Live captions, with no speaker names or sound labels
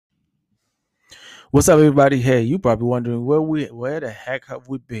What's up, everybody? Hey, you probably wondering where the heck have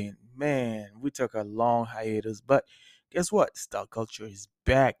we been? Man, we took a long hiatus, but guess what? Stock culture is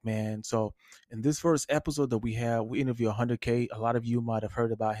back, man. So, in this first episode that we have, we interview 100K. A lot of you might have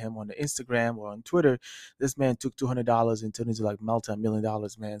heard about him on the Instagram or on Twitter. This man took $200 and turned into like multi-million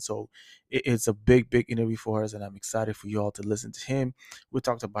dollars, man. So, it's a big interview for us, and I'm excited for you all to listen to him. We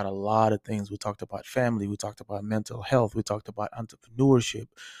talked about a lot of things. We talked about family. We talked about mental health. We talked about entrepreneurship.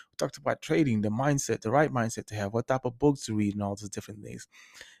 We talked about trading, the mindset, the right mindset to have, what type of books to read, and all those different things.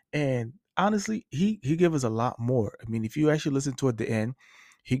 And honestly, he gave us a lot more. I mean, if you actually listen to at the end,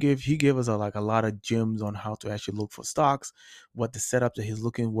 he gave us like a lot of gems on how to actually look for stocks, what the setup that he's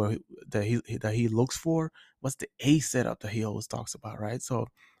looking where that he looks for, what's the A setup that he always talks about, right? So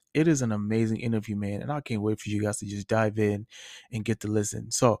it is an amazing interview, man, and I can't wait for you guys to just dive in and get to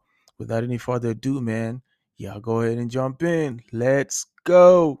listen. So without any further ado, man, y'all go ahead and jump in. Let's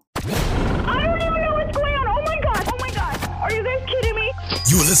go. I don't even know what's going on. Oh my god. Oh my god. Are you guys kidding me?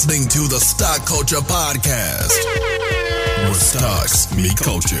 You're listening to the Stock Culture Podcast, where stocks meet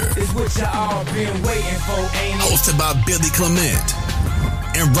culture. It's what y'all been waiting for, ain't it? Hosted by Billy Clement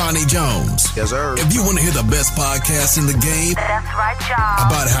and Ronnie Jones. Yes, sir. If you want to hear the best podcast in the game That's right, y'all.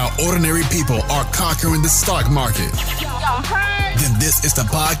 about how ordinary people are conquering the stock market, Y'all heard? then this is the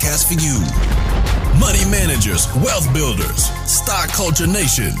podcast for you. Money managers, wealth builders, stock culture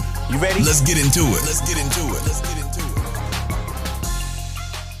nation. You ready? Let's get into it. Let's get into it. Let's get into it.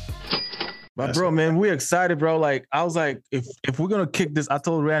 But bro, man, we're excited, bro. Like I was like, if we're gonna kick this, I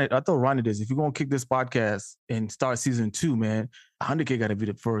told Ronnie this. If you're gonna kick this podcast and start season 2, man, 100K got to be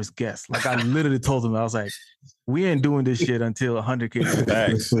the first guest. Like I literally told him, I was like, we ain't doing this shit until 100K is the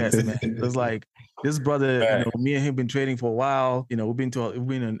first guest, man. It was like this brother, me and him been trading for a while. You know, we've been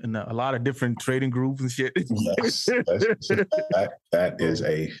in a lot of different trading groups and shit. Yes, that is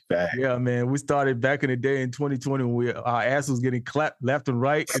a fact. Yeah, man. We started back in the day in 2020 when our ass was getting clapped left and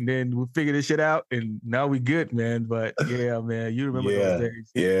right, and then we figured this shit out, and now we good, man. But yeah, man, you remember those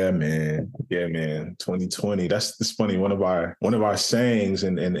days? Yeah, man. 2020. It's funny. One of our sayings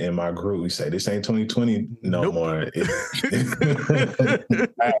in my group, we say this ain't 2020 no more. It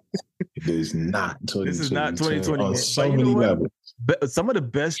is not 2020. This is not 2020 on man. so But you many know what? levels. But some of the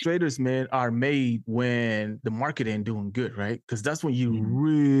best traders, man, are made when the market ain't doing good, right? Because that's when you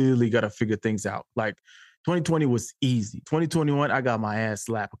really got to figure things out. Like 2020 was easy. 2021, I got my ass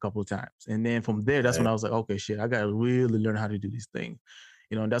slapped a couple of times. And then from there, that's when I was like, okay, shit, I got to really learn how to do these things.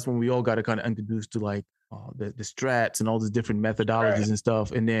 You know, and that's when we all got to kind of introduce to like the strats and all these different methodologies and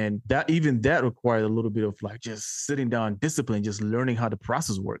stuff. And then that required a little bit of like just sitting down, discipline, just learning how the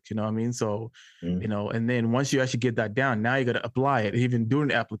process works. You know what I mean? So, you know, and then once you actually get that down, now you got to apply it. Even during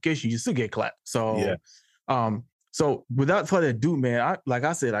the application, you still get clapped. So, so without further ado, man,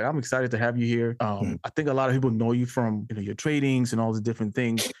 I'm excited to have you here. I think a lot of people know you from your tradings and all the different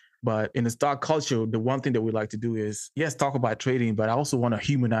things. But in the stock culture, the one thing that we like to do is, yes, talk about trading, but I also want to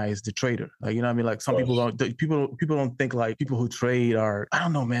humanize the trader. Like, you know what I mean? Like some people don't think like people who trade are, I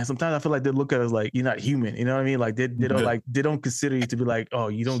don't know, man. Sometimes I feel like they look at us like you're not human. You know what I mean? Like they don't consider you to be like, oh,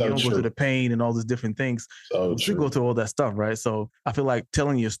 you don't go through the pain and all these different things. You go through all that stuff, right? So I feel like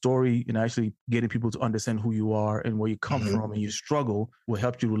telling your story and actually getting people to understand who you are and where you come from and your struggle will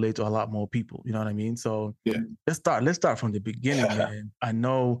help you relate to a lot more people. You know what I mean? So let's start from the beginning, man. I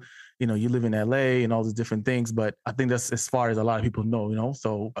know, you live in LA and all these different things, but I think that's as far as a lot of people know,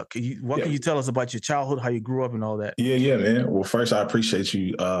 So can you tell us about your childhood, how you grew up and all that? Yeah, man. Well, first, I appreciate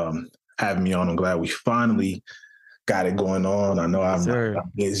you having me on. I'm glad we finally got it going on. I know I'm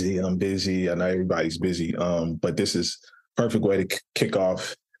busy. I know everybody's busy. But this is perfect way to kick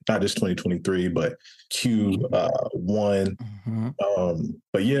off not just 2023, but Q1.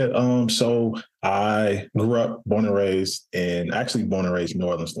 So I grew up, born and raised in New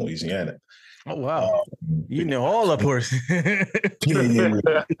Orleans, Louisiana. Oh, wow. You know all of course. Yeah,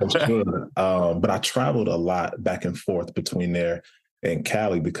 for sure. But I traveled a lot back and forth between there and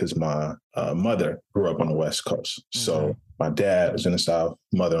Cali because my mother grew up on the West Coast. So my dad was in the South,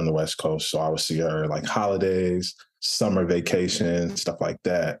 mother on the West Coast. So I would see her like holidays, summer vacations, stuff like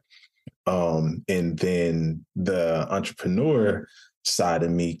that. And then the entrepreneur side of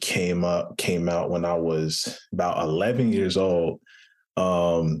me came out when I was about 11 years old.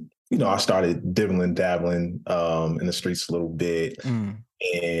 I started dabbling in the streets a little bit.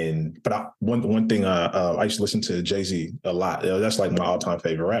 But one thing I used to listen to Jay-Z a lot. That's like my all-time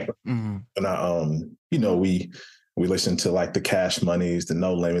favorite rapper. And we listened to like the Cash Moneys, the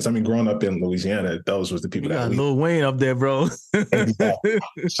No Limits. I mean, growing up in Louisiana, those was the people that Lil Wayne up there, bro.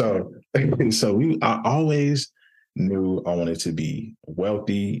 So I always knew I wanted to be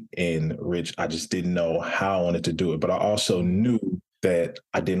wealthy and rich. I just didn't know how I wanted to do it. But I also knew that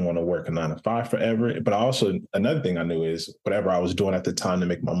I didn't want to work a 9 to 5 forever. But another thing I knew is whatever I was doing at the time to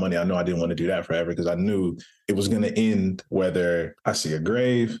make my money, I know I didn't want to do that forever because I knew it was going to end whether I see a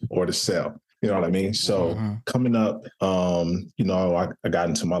grave or to sell. You know what I mean? So coming up, I got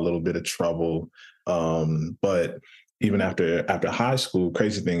into my little bit of trouble. But even after high school,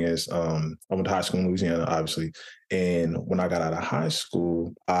 crazy thing is, I went to high school in Louisiana, obviously. And when I got out of high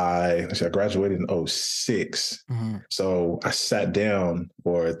school, I graduated in 2006. So I sat down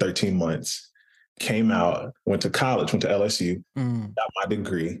for 13 months, came out, went to college, went to LSU, got my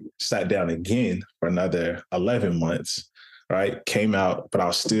degree, sat down again for another 11 months. Right, came out, but I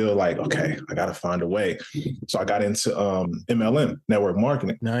was still like, okay, I got to find a way. So I got into MLM, network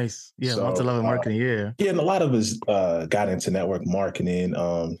marketing. Nice, yeah, so, multi-level marketing, yeah. And a lot of us got into network marketing.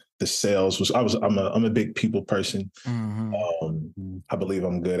 The sales was I'm a big people person. I believe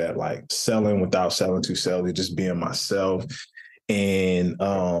I'm good at like selling without selling to sell, just being myself. And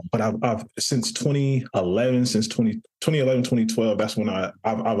but I've since 2011, 2012, that's when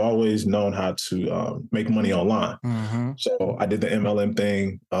I've always known how to make money online. So I did the MLM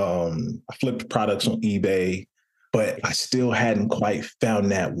thing. I flipped products on eBay, but I still hadn't quite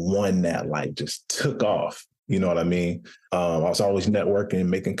found that one that like just took off. You know what I mean? I was always networking,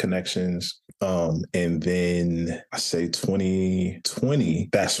 making connections. And then I say 2020,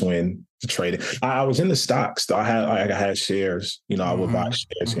 that's when the trading. I was in the stocks. I had shares. You know, I would buy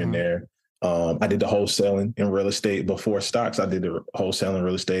shares here and there. I did the wholesaling in real estate before stocks. I did the wholesaling in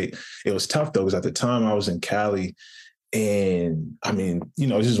real estate. It was tough though, because at the time I was in Cali, and I mean, you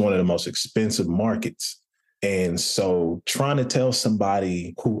know, this is one of the most expensive markets. And so trying to tell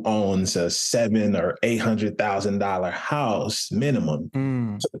somebody who owns a $700,000 or $800,000 house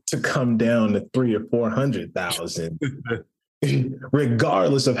minimum to come down to $300,000 or $400,000,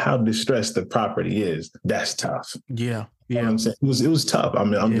 regardless of how distressed the property is, that's tough. Yeah. You know what I'm saying? It was tough. I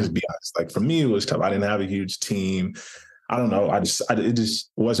mean, I'm just be honest. Like for me, it was tough. I didn't have a huge team. I don't know. It just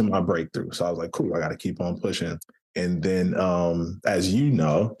wasn't my breakthrough. So I was like, cool, I got to keep on pushing. And then, as you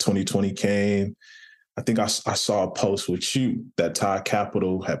know, 2020 came. I think I saw a post with you that Todd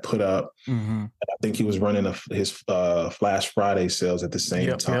Capital had put up. And I think he was running his Flash Friday sales at the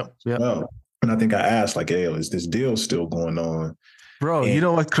same time. Well, and I think I asked, like, hey, is this deal still going on? Bro, you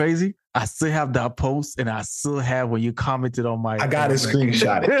know what's crazy? I still have that post, and I still have when you commented on my. I got it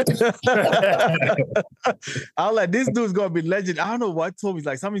screenshot it. I was like, this dude's gonna be legend. I don't know what told me.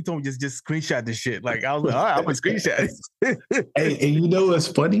 Like somebody told me just screenshot this shit. Like I was like, all right, I'm gonna screenshot it. And you know what's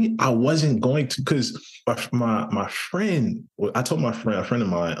funny? I wasn't going to, because my friend. I told my friend, a friend of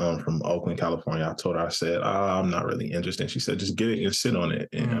mine from Oakland, California. I told her, I said, I'm not really interested. She said, just get it and sit on it,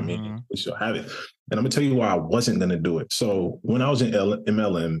 and I mean, she'll have it. And I'm gonna tell you why I wasn't gonna do it. So when I was in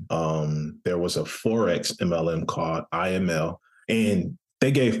MLM, there was a Forex MLM called IML, and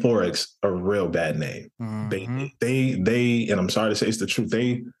they gave Forex a real bad name. They, and I'm sorry to say it's the truth.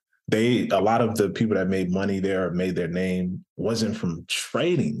 A lot of the people that made money there, made their name, wasn't from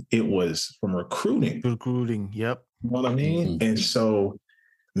trading. It was from recruiting. Yep. You know what I mean? And so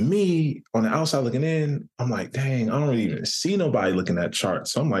me on the outside looking in, I'm like, dang, I don't really even see nobody looking at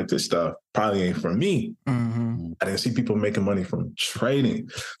charts. So I'm like, this stuff probably ain't for me. I didn't see people making money from trading.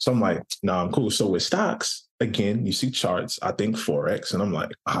 So I'm like, nah, I'm cool. So with stocks, again, you see charts, I think Forex, and I'm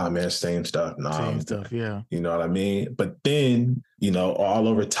like, man, same stuff. Same stuff, yeah. You know what I mean? But then, you know, all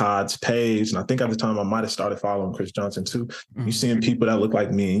over Todd's page, and I think at the time I might have started following Chris Johnson too. You seeing people that look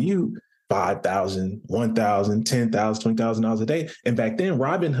like me and you, $5,000, $1,000, $10,000, $20,000 a day. And back then,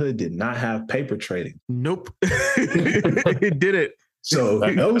 Robinhood did not have paper trading. Nope. It did it. So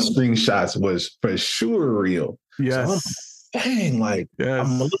those screenshots was for sure real. Yes. So I'm, dang, like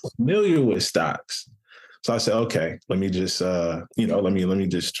I'm a little familiar with stocks. So I said, okay, let me just, let me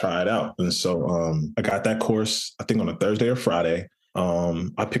just try it out. And so I got that course, I think on a Thursday or Friday.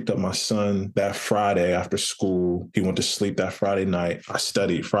 I picked up my son that Friday after school. He went to sleep that Friday night. I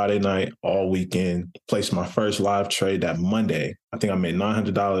studied Friday night all weekend, placed my first live trade that Monday. I think I made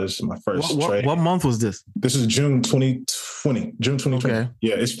 $900 my first trade. What month was this? This is June 2020. June 2020. Okay.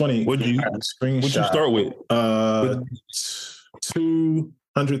 Yeah, it's funny. What'd you start with?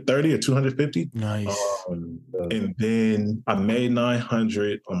 230 or 250. Nice. And then I made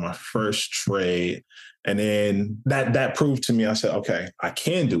 900 on my first trade. And then that proved to me, I said, okay, I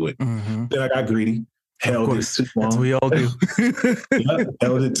can do it. Then I got greedy, held it too long. That's what we all do.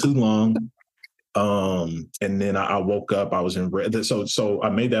 Held it too long. And then I woke up, I was in red. So I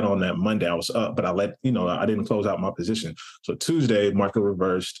made that on that Monday. I was up, but I didn't close out my position. So Tuesday, market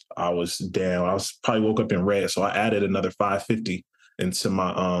reversed. I was down. I was probably woke up in red. So I added another 550 into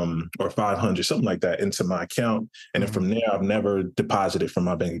my or 500, something like that, into my account. And then from there, I've never deposited from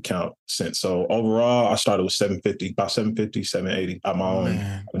my bank account since. So overall, I started with 750, about 750, 780 on my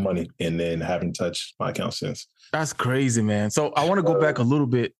own money, and then haven't touched my account since. That's crazy, man. So I want to go back a little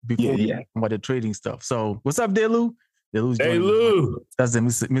bit before we talk about the trading stuff. So what's up, Delu? Delu's hey, Lou. That's the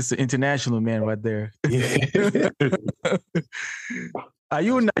Mr. International man right there. Yeah. Are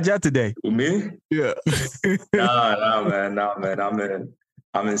you in Nigeria today? Me? Yeah. Nah, man.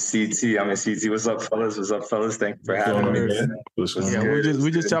 I'm in CT. What's up, fellas? Thank you for having me. Yeah,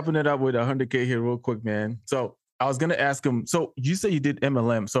 we're just chopping it up with 100K here real quick, man. So I was gonna ask him. So you say you did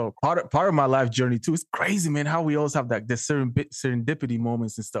MLM. So part of my life journey too. It's crazy, man. How we always have that serendipity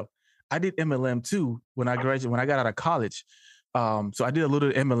moments and stuff. I did MLM too when I graduated. When I got out of college, so I did a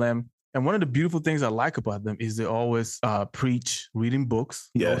little MLM. And one of the beautiful things I like about them is they always preach reading books.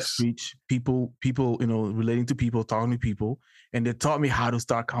 Yes. Preach people, relating to people, talking to people. And they taught me how to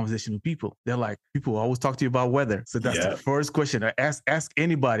start conversation with people. They're like, people always talk to you about weather. So that's the first question. I ask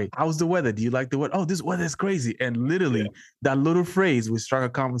anybody, how's the weather? Do you like the weather? Oh, this weather is crazy. And literally that little phrase will start a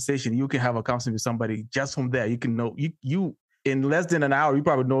conversation. You can have a conversation with somebody just from there. You can know, you in less than an hour, you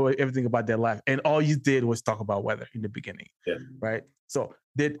probably know everything about their life. And all you did was talk about weather in the beginning, right? So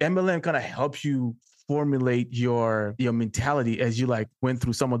did MLM kind of help you formulate your mentality as you like went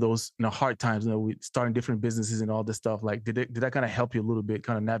through some of those hard times, with starting different businesses and all this stuff? Like, did that kind of help you a little bit,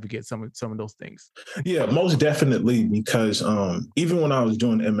 kind of navigate some of those things? Yeah, most definitely, because even when I was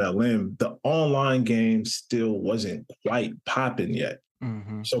doing MLM, the online game still wasn't quite popping yet.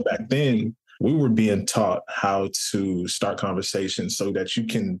 Mm-hmm. So back then, we were being taught how to start conversations so that you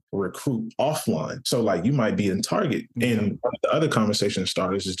can recruit offline. So like you might be in Target and one of the other conversation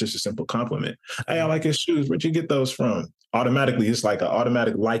starters is just a simple compliment. Hey, I like your shoes. Where'd you get those from? Automatically, it's like an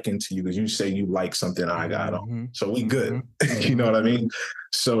automatic liking to you because you say you like something I got on. So we good. You know what I mean?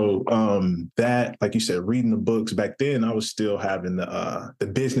 So that, like you said, reading the books back then, I was still having the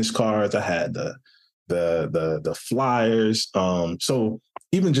business cards. I had the flyers. So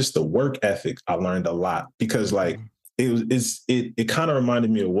even just the work ethic, I learned a lot because like it kind of reminded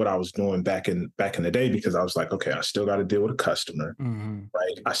me of what I was doing back in the day, because I was like, okay, I still got to deal with a customer,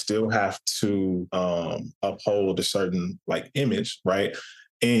 right? I still have to uphold a certain like image, right?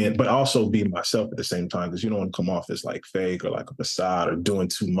 But also be myself at the same time, because you don't want to come off as like fake or like a facade or doing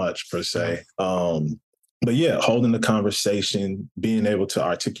too much per se. But yeah, holding the conversation, being able to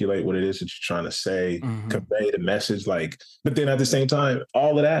articulate what it is that you're trying to say, convey the message, but then at the same time,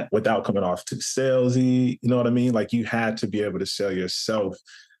 all of that without coming off too salesy, you know what I mean? Like you had to be able to sell yourself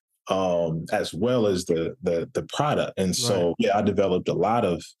as well as the product. And so, I developed a lot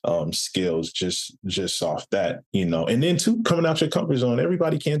of skills just off that, and then too, coming out your comfort zone.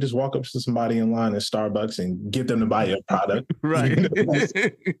 Everybody can't just walk up to somebody in line at Starbucks and get them to buy your product. Right.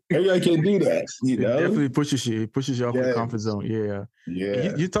 Everybody can't do that. It definitely pushes you off the comfort zone. Yeah.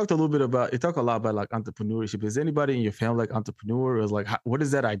 You talked a lot about like entrepreneurship. Is anybody in your family like entrepreneur? Or like, where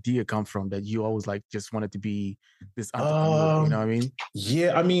does that idea come from that you always like just wanted to be this entrepreneur? You know what I mean?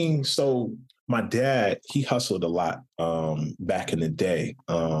 Yeah, I mean, so my dad, he hustled a lot back in the day.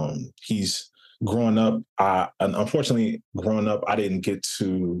 He's growing up. Unfortunately, I didn't get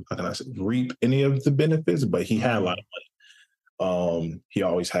to, how can I say, reap any of the benefits, but he had a lot of money. He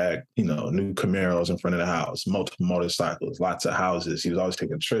always had, new Camaros in front of the house, multiple motorcycles, lots of houses. He was always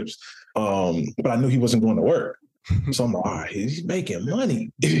taking trips. But I knew he wasn't going to work. So I'm like, all right, he's making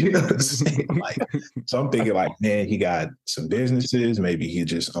money. You know what I'm saying? So I'm thinking like, man, he got some businesses. Maybe he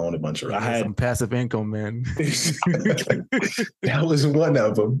just owned a bunch of. I had some passive income, man. That was one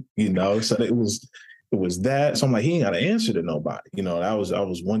of them, So it was that. So I'm like, he ain't got an answer to nobody. That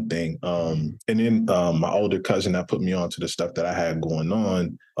was one thing. And then my older cousin that put me on to the stuff that I had going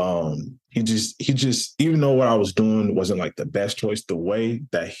on. He just, even though what I was doing wasn't like the best choice, the way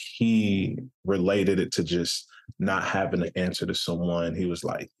that he related it to just not having an answer to someone, he was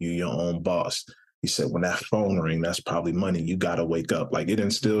like, "You your own boss." He said, when that phone ring, that's probably money. You got to wake up. Like it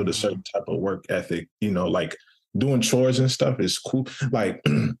instilled a certain type of work ethic, like doing chores and stuff is cool. Like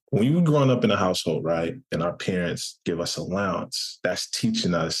when you were growing up in a household, right, and our parents give us allowance, that's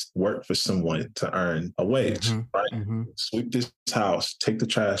teaching us work for someone to earn a wage, right? Sweep this house, take the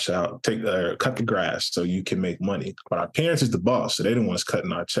trash out, cut the grass so you can make money. But our parents is the boss, so they didn't want us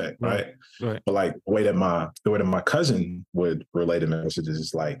cutting our check, right? But like the way that my cousin would relay the messages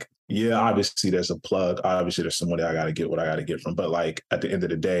is like, yeah, obviously there's a plug. Obviously there's somebody I got to get what I got to get from. But like at the end of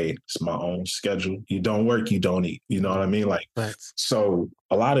the day, it's my own schedule. You don't work, you don't eat. You know what I mean? Like, so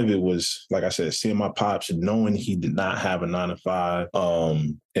a lot of it was, like I said, seeing my pops and knowing he did not have a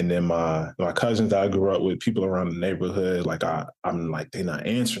 9-to-5. And then my cousins that I grew up with, people around the neighborhood, like I'm like, they're not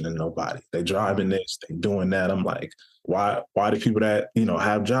answering to nobody. They driving this, they doing that. I'm like, why do people that,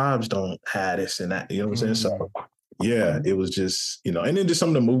 have jobs don't have this and that? You know what I'm saying? So yeah, it was just, and then just some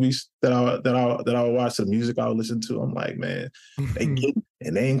of the movies that I would watch, the music I would listen to. I'm like, man, they get it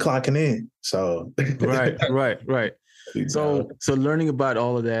and they ain't clocking in. So right. So learning about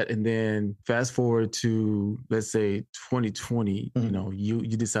all of that, and then fast forward to, let's say 2020, you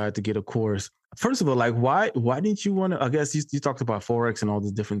decided to get a course. First of all, like why didn't you want to? I guess you talked about Forex and all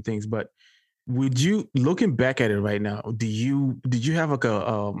these different things, but would you, looking back at it right now, did you have like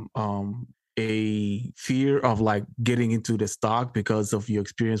a fear of like getting into the stock because of your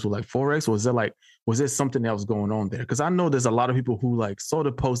experience with like Forex? Was there something else going on there? Because I know there's a lot of people who like saw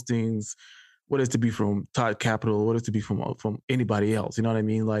the postings, what is to be from Todd Capital, what is to be from anybody else, you know what I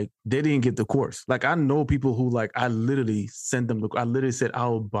mean? Like they didn't get the course. Like I know people who like, I literally said, I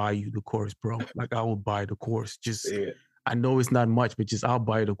will buy you the course, bro. Like I will buy the course. Just, I know it's not much, but just I'll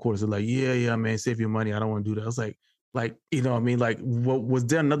buy you the course. They're like, yeah, man, save your money. I don't want to do that. I was like, you know what I mean? Like, what was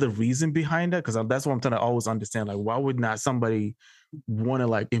there another reason behind that? Because that's what I'm trying to always understand. Like, why would not somebody want to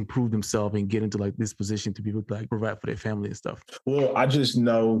like improve themselves and get into like this position to be able to like provide for their family and stuff? Well, I just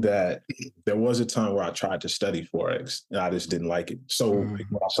know that there was a time where I tried to study Forex and I just didn't like it. So when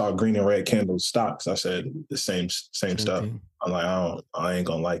I saw green and red candles stocks, I said the same stuff. I'm like, I ain't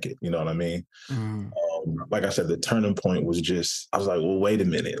gonna like it. You know what I mean? Like I said, the turning point was just, I was like, well, wait a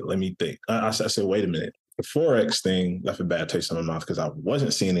minute. Let me think. I said, wait a minute. The Forex thing left a bad taste in my mouth because I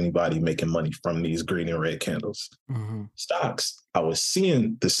wasn't seeing anybody making money from these green and red candles. Stocks, I was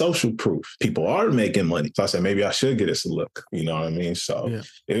seeing the social proof. People are making money. So I said, maybe I should get this a look. You know what I mean? So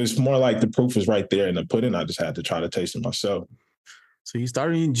it was more like the proof was right there in the pudding. I just had to try to taste it myself. So you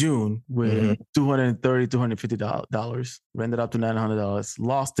started in June with $230, $250, rented up to $900,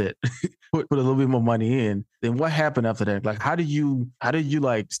 lost it, put a little bit more money in. Then what happened after that? Like, how did you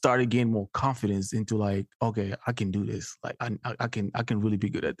like start to gain more confidence into like, okay, I can do this. Like, I can really be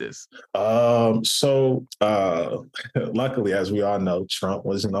good at this. So luckily, as we all know, Trump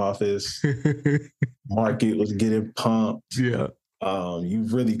was in office. Market was getting pumped. Yeah. You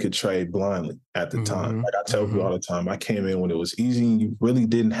really could trade blindly at the time. Like I tell people all the time, I came in when it was easy and you really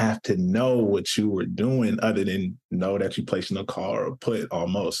didn't have to know what you were doing other than know that you placed in a call or a put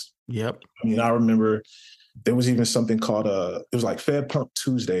almost. Yep. I mean, I remember there was even something called it was like Fed Pump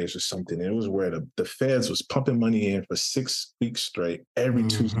Tuesdays or something. And it was where the Feds was pumping money in for 6 weeks straight every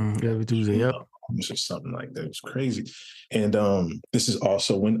Tuesday. Every Tuesday, yep. Or something like that. It was crazy. And this is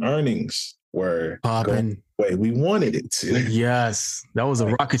also when earnings were going the way we wanted it to. Yes. That was a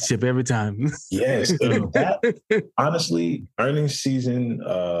rocket ship every time. Yes. That, honestly, earnings season,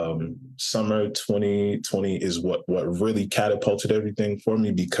 summer 2020 is what really catapulted everything for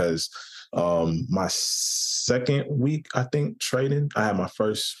me because my second week, I think, trading, I had my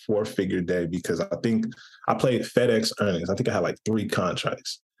first 4-figure day because I think I played FedEx earnings. I think I had like 3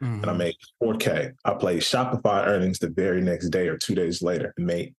 contracts. And I made $4K. I played Shopify earnings the very next day or 2 days later and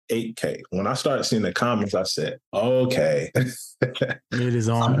made $8K. When I started seeing the comments, I said, okay. It is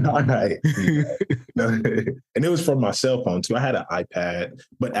on. All right. And it was from my cell phone too. I had an iPad,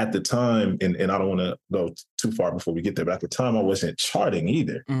 but at the time, and I don't want to go too far before we get there, but at the time I wasn't charting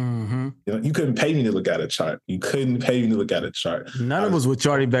either. You couldn't pay me to look at a chart. None of us were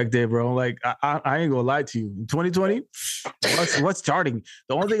charting back there, bro. Like I ain't gonna lie to you. In 2020, what's charting?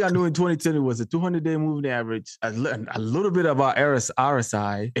 The only thing I knew in 2020 was the 200-day moving average, a little bit about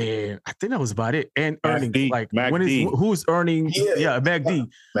RSI, and I think that was about it. And earnings, MACD, like MACD. Who's earning? Yeah, MACD.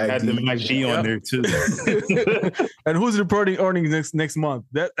 Had the MACD on there too. And who's reporting earnings next month?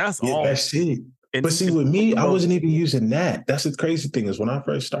 That's all. That's it. But see, with me, I wasn't even using that. That's the crazy thing is when I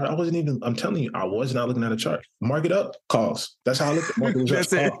first started, I'm telling you, I was not looking at a chart. Market up, calls. That's how I look at market.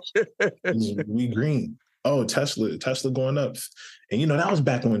 That's it. We green. Oh, Tesla going up. And, that was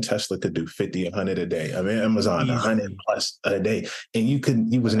back when Tesla could do 50, 100 a day. I mean, Amazon, 100 plus a day. And you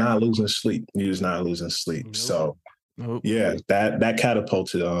was not losing sleep. Nope. So, yeah, that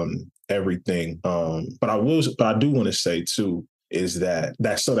catapulted everything. But I do want to say, too, is that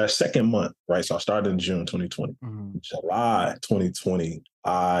second month, right? So I started in June 2020. July 2020,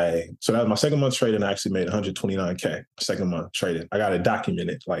 that was my second month trading. I actually made 129K second month trading. I got it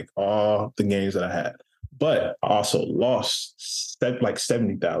documented, like all the gains that I had. But I also lost like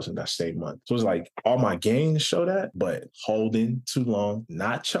 70,000 that same month. So it was like all my gains show that, but holding too long,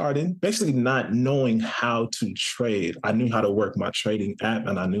 not charting, basically not knowing how to trade. I knew how to work my trading app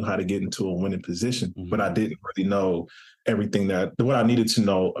and I knew how to get into a winning position, but I didn't really know everything what I needed to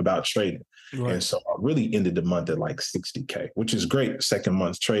know about trading. Right. And so I really ended the month at like 60K, which is great. Second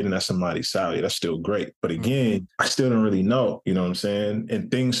month trading at somebody's salary, that's still great. But again, I still don't really know, you know what I'm saying?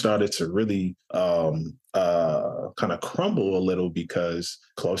 And things started to really kind of crumble a little because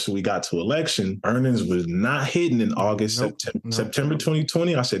closer we got to election, earnings was not hitting in August, September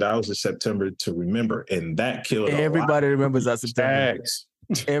 2020. I said that was a September to remember. And that killed everybody remembers that September.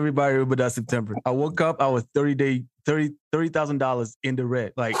 Everybody remember that September. I woke up, I was $30,000 in the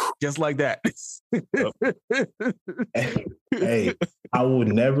red, like just like that. Hey, I would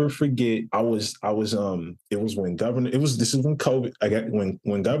never forget. This is when COVID.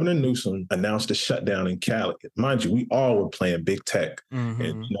 When Governor Newsom announced the shutdown in Cali. Mind you, we all were playing big tech,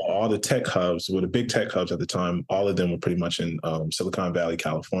 and all the tech hubs were the big tech hubs at the time. All of them were pretty much in Silicon Valley,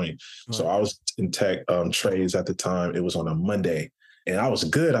 California. Right. So I was in tech trades at the time. It was on a Monday. And I was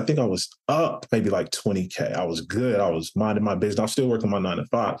good. I think I was up maybe like 20K. I was good. I was minding my business. I was still working my 9 to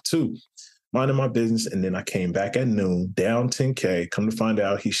 5 too, minding my business. And then I came back at noon, down 10K. Come to find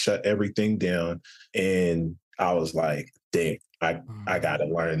out, he shut everything down. And I was like, dang, I got to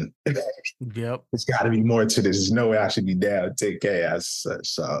learn. Yep. There's got to be more to this. There's no way I should be down 10K.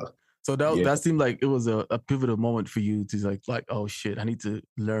 So that seemed like it was a pivotal moment for you to like, oh shit, I need to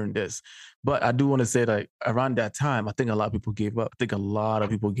learn this. But I do want to say like around that time, I think a lot of people gave up. I think a lot of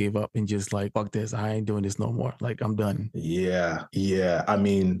people gave up and just like, fuck this, I ain't doing this no more. Like I'm done. Yeah. I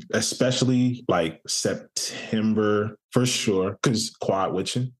mean, especially like September for sure, because quad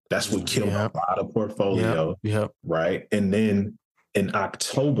witching, that's what killed a lot of portfolio. Yep. Right. And then in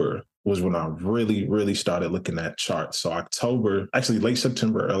October was when I really, really started looking at charts. So October, actually late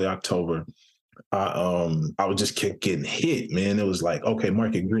September, early October, I would just keep getting hit, man. It was like, okay,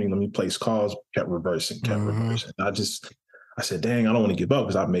 market green, let me place calls, kept reversing. I said, dang, I don't want to give up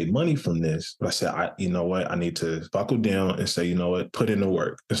because I've made money from this. But I said, you know what? I need to buckle down and say, you know what? Put in the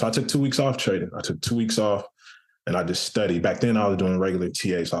work. And so I took 2 weeks off trading. I took 2 weeks off and I just studied. Back then I was doing regular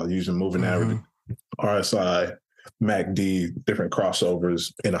TA. So I was using moving average, RSI, MACD, different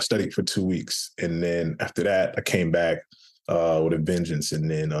crossovers, and I studied for 2 weeks. And then after that, I came back with a vengeance. And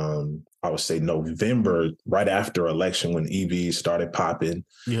then I would say November, right after election, when EVs started popping.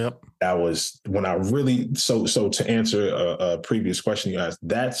 Yep. That was when I really, so to answer a previous question you asked,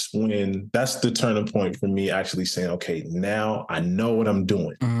 that's the turning point for me actually saying, okay, now I know what I'm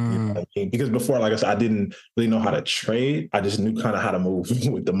doing. You know what I mean? Because before, like I said, I didn't really know how to trade. I just knew kind of how to move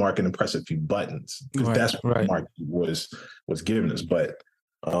with the market and press a few buttons. Because that's what the market was giving us. But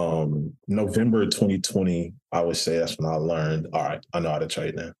November 2020, I would say that's when I learned, all right, I know how to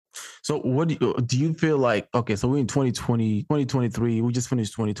trade now. So what do you feel like, okay, so we're in 2020, 2023, we just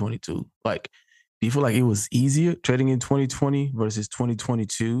finished 2022. Like, do you feel like it was easier trading in 2020 versus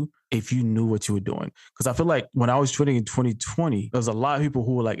 2022 if you knew what you were doing? Because I feel like when I was trading in 2020, there was a lot of people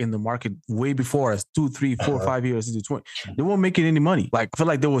who were like in the market way before us, 2, 3, 4, 5 years into 20. They weren't making any money. Like I feel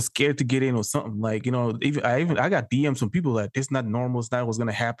like they were scared to get in or something. Like, you know, I got DMs from people like, it's not normal, it's not what's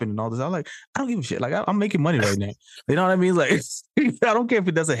gonna happen and all this. I'm like, I don't give a shit. Like I'm making money right now. You know what I mean? Like I don't care if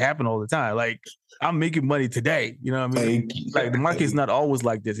it doesn't happen all the time. Like I'm making money today. You know what I mean? Like the market's not always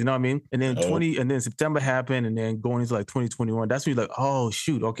like this. You know what I mean? And then and then September happened, and then going into like 2021. That's when you're like, oh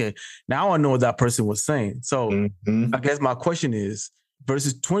shoot, okay. Now I know what that person was saying. So I guess my question is,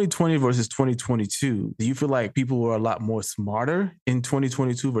 versus 2020 versus 2022, do you feel like people were a lot more smarter in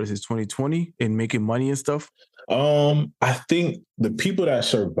 2022 versus 2020 in making money and stuff? I think the people that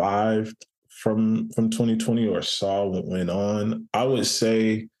survived from 2020 or saw what went on, I would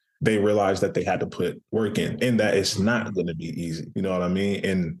say they realized that they had to put work in and that it's not going to be easy. You know what I mean?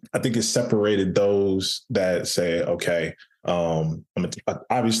 And I think it separated those that say, okay,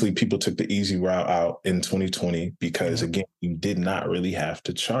 obviously people took the easy route out in 2020 because again, you did not really have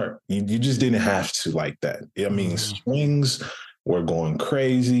to chart. You just didn't have to like that. I mean, swings were going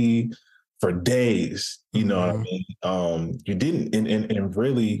crazy for days, you know what I mean? You didn't, and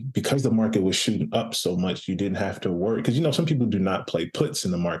really, because the market was shooting up so much, you didn't have to worry. Because, you know, some people do not play puts in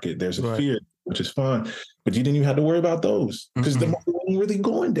the market. There's a fear, which is fine, but you didn't even have to worry about those because the market wasn't really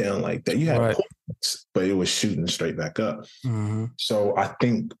going down like that. You had weeks, but it was shooting straight back up. Mm-hmm. So I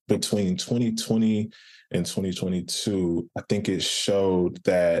think between 2020 and 2022, I think it showed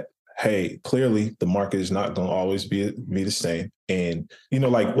that, hey, clearly the market is not going to always be the same. And,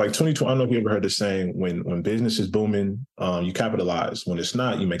 like 2020, I don't know if you ever heard the saying, when business is booming, you capitalize. When it's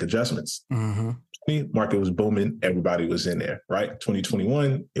not, you make adjustments. Mm-hmm. Market was booming. Everybody was in there, right?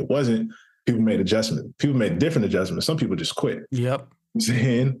 2021, it wasn't. People made adjustments. People made different adjustments. Some people just quit. Yep.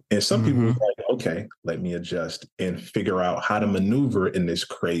 And some people were like, okay, let me adjust and figure out how to maneuver in this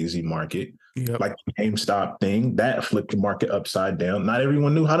crazy market. Yep. Like the GameStop thing, that flipped the market upside down. Not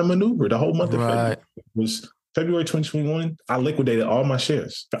everyone knew how to maneuver the whole month of February. It was February 2021. I liquidated all my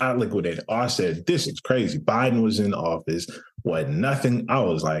shares. I said, this is crazy. Biden was in office. Nothing. I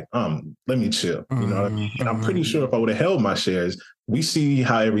was like, let me chill. You know what I mean? And I'm pretty sure if I would have held my shares, we see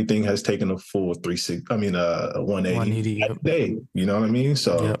how everything has taken a full 180 yep. day. You know what I mean?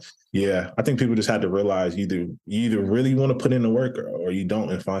 So yeah, I think people just had to realize you either really want to put in the work or you don't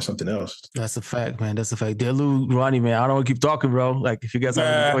and find something else. That's a fact, man. That's a fact. Delu, Ronnie, man, I don't want to keep talking, bro. Like, if you guys have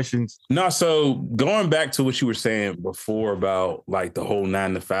any questions. No, so going back to what you were saying before about like the whole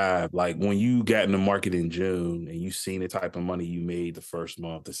 9 to 5, like when you got in the market in June and you seen the type of money you made the first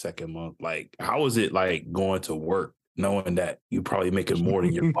month, the second month, like how was it like going to work, knowing that you're probably making more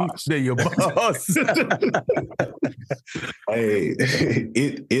than your boss? Than your boss. Hey,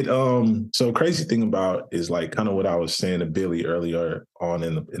 so crazy thing about is like kind of what I was saying to Billy earlier on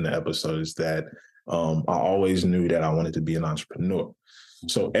in the episode is that I always knew that I wanted to be an entrepreneur.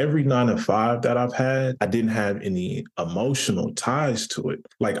 So every 9 to 5 that I've had, I didn't have any emotional ties to it.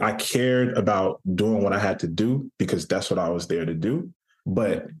 Like I cared about doing what I had to do because that's what I was there to do.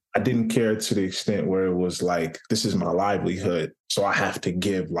 But I didn't care to the extent where it was like, this is my livelihood. So I have to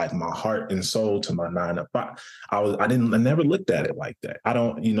give like my heart and soul to my 9 to 5. I never looked at it like that. I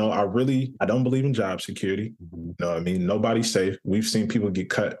don't believe in job security. You know what I mean? Nobody's safe. We've seen people get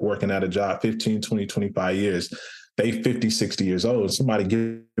cut working at a job 15, 20, 25 years. They 50, 60 years old. Somebody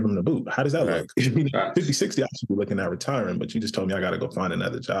give them the boot. How does that look? 50, 60, I should be looking at retiring, but you just told me I got to go find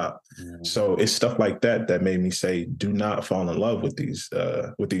another job. Mm-hmm. So it's stuff like that that made me say, do not fall in love with these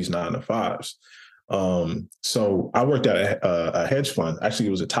 9 to 5s. So I worked at a hedge fund. Actually,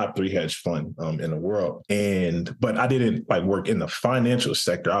 it was a top 3 hedge fund in the world. But I didn't like work in the financial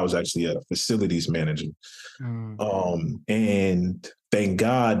sector. I was actually a facilities manager. And thank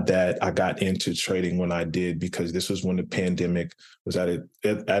God that I got into trading when I did, because this was when the pandemic was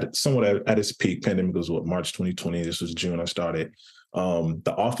somewhat at its peak. Pandemic was March 2020. This was June I started.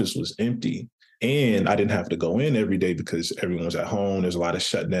 The office was empty. And I didn't have to go in every day because everyone was at home. There's a lot of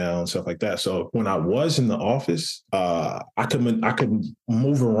shutdown, stuff like that. So when I was in the office, I could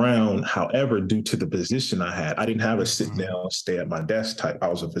move around. However, due to the position I had, I didn't have a sit down, stay at my desk type. I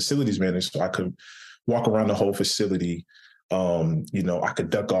was a facilities manager, so I could walk around the whole facility. I could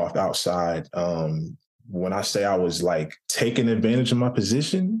duck off outside. When I say I was like taking advantage of my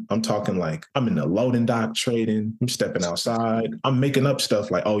position, I'm talking like I'm in the loading dock trading. I'm stepping outside. I'm making up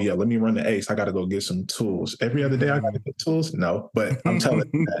stuff like, oh yeah, let me run the ace. I got to go get some tools. Every other day I got to get tools. No, but I'm telling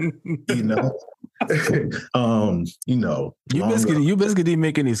you that, you basically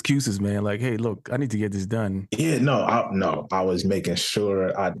making excuses, man. Like, hey, look, I need to get this done. Yeah, I was making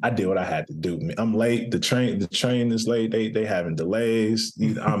sure I did what I had to do. I'm late. The train is late. They having delays. I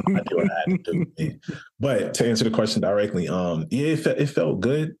did what I had to do. But to answer the question directly, it felt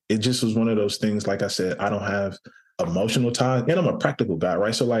good. It just was one of those things. Like I said, I don't have emotional ties, and I'm a practical guy,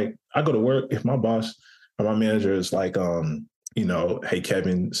 right? So like, I go to work. If my boss or my manager is like, hey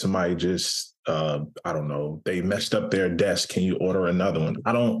Kevin, somebody just I don't know, they messed up their desk. Can you order another one?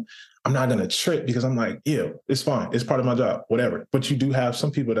 I'm not gonna trip because I'm like, yeah, it's fine. It's part of my job, whatever. But you do have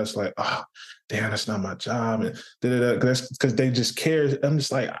some people that's like, oh, damn, that's not my job, and because they just care. I'm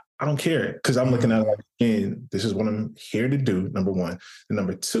just like, I don't care, because I'm looking at it like, again, this is what I'm here to do, number one. And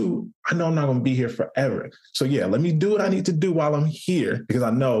number two, I know I'm not gonna be here forever. So yeah, let me do what I need to do while I'm here, because I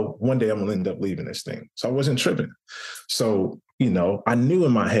know one day I'm gonna end up leaving this thing. So I wasn't tripping. So, I knew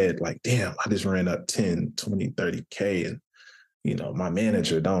in my head, like, damn, I just ran up 10, 20, 30K, and my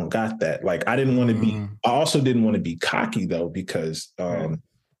manager don't got that. Like, I also didn't want to be cocky though, because, what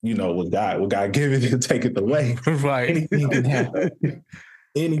God give it and take it away. Right. Anything can happen.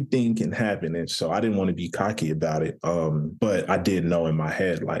 Anything can happen. And so I didn't want to be cocky about it. But I did know in my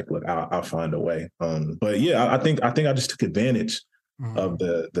head, like, look, I'll find a way. But yeah, I think I just took advantage of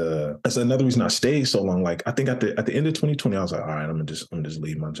that's another reason I stayed so long. Like, I think at the end of 2020, I was like, all right, I'm gonna just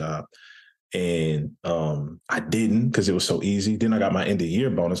leave my job. And I didn't, because it was so easy. Then I got my end of year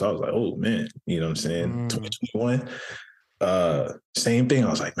bonus. I was like, oh man, you know what I'm saying? 2021. same thing. I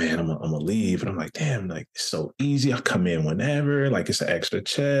was like, man, I'm gonna leave. And I'm like, damn, like it's so easy. I come in whenever, like it's an extra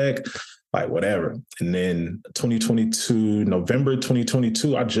check, like whatever. And then 2022, November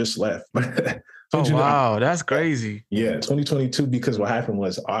 2022, I just left. Oh, wow. That's crazy. Yeah, 2022, because what happened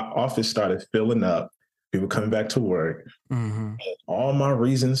was our office started filling up. People coming back to work. Mm-hmm. And all my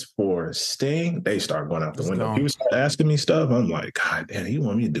reasons for staying, they start going out the window. People start asking me stuff. I'm like, God damn, you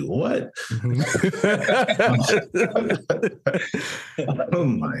want me to do what?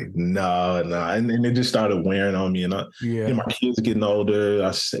 I'm like, no. And it just started wearing on me. And my kids getting older.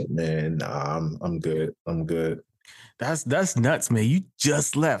 I said, man, nah, I'm good. I'm good. That's nuts, man. You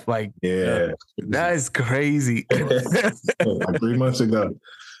just left. Like, yeah, that is crazy. Like 3 months ago.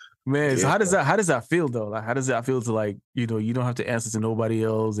 Man, so how does that feel though? Like, how does that feel to, like, you know, you don't have to answer to nobody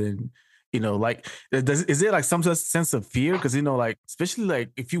else, and you know, like, is there like some sense of fear? Because, you know, like, especially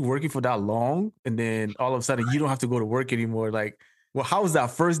like if you're working for that long and then all of a sudden you don't have to go to work anymore. Like, well, how was that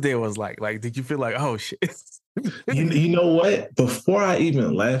first day was like? Like, did you feel like, oh shit? You know what? Before I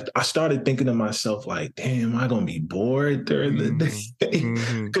even left, I started thinking to myself, like, damn, am I going to be bored during the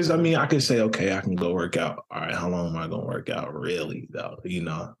day? Because, I mean, I could say, okay, I can go work out. All right, how long am I going to work out really, though? You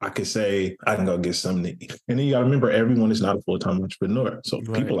know, I could say I can go get something to eat. And then you got to remember, everyone is not a full-time entrepreneur. So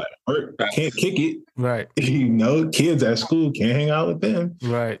people at work can't kick it. Right. You know, kids at school can't hang out with them.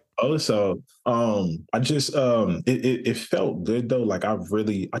 Right. So I just it felt good though. Like I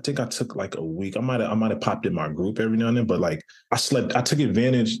think I took like a week. I might have popped in my group every now and then, but like I took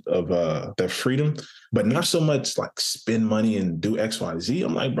advantage of the freedom, but not so much like spend money and do XYZ.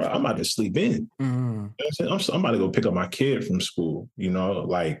 I'm like, bro, I'm about to sleep in. Mm-hmm. You know I'm about to go pick up my kid from school, you know,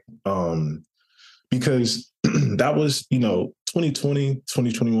 like because that was, you know, 2020,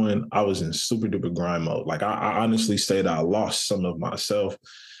 2021, I was in super duper grind mode. Like I honestly say that I lost some of myself.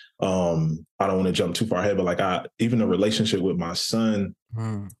 I don't want to jump too far ahead, but like even the relationship with my son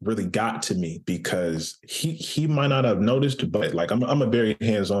really got to me because he might not have noticed, but like I'm a very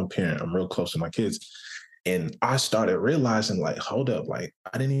hands-on parent. I'm real close to my kids. And I started realizing, like, hold up, like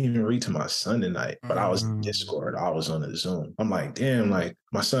I didn't even read to my son tonight, but I was in Discord, I was on a Zoom. I'm like, damn, like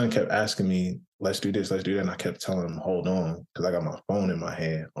my son kept asking me, let's do this, let's do that. And I kept telling him, hold on, because I got my phone in my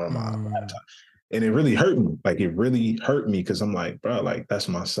hand or my laptop. And it really hurt me. Like, it really hurt me because I'm like, bro, like, that's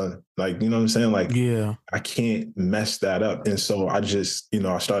my son. Like, you know what I'm saying? Like, yeah, I can't mess that up. And so I just, you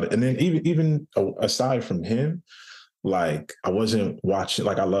know, I started. And then even aside from him, like, I wasn't watching,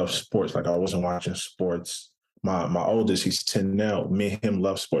 like, I love sports. Like, I wasn't watching sports. My oldest, he's 10 now. Me and him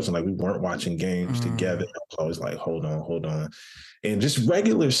love sports. And, like, we weren't watching games together. I was like, hold on. And just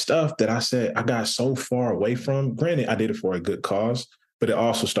regular stuff that I said I got so far away from. Granted, I did it for a good cause. But it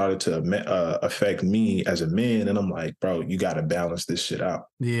also started to affect me as a man. And I'm like, bro, you got to balance this shit out.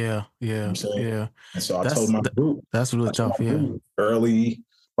 Yeah. You know yeah. And so I told my group. That's really tough, yeah. Early,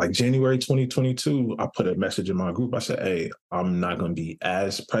 like January 2022, I put a message in my group. I said, hey, I'm not going to be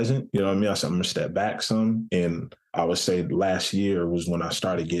as present. You know what I mean? I said, I'm going to step back some. And I would say last year was when I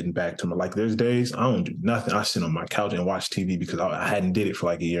started getting back to my, like, there's days I don't do nothing. I sit on my couch and watch TV because I hadn't did it for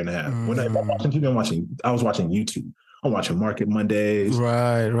like a year and a half. When I'm watching TV, I was watching YouTube. I'm watching Market Mondays.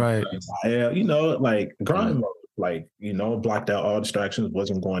 Right. Yeah, you know, like grind mode. Like, you know, blocked out all distractions,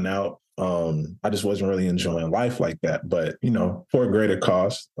 wasn't going out. I just wasn't really enjoying life like that. But, you know, for a greater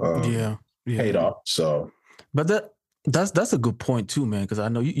cause, paid off. So, but that's a good point too, man, because I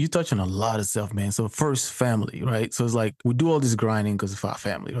know you touch on a lot of stuff, man. So first, family, right? So it's like we do all this grinding because of our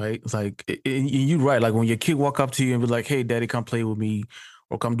family, right? It's like, and you're right. Like when your kid walk up to you and be like, hey, daddy, come play with me,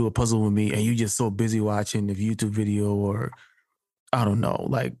 or come do a puzzle with me, and you just so busy watching the YouTube video or, I don't know,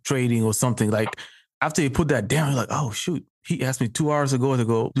 like trading or something. Like after you put that down, you're like, oh, shoot. He asked me 2 hours ago to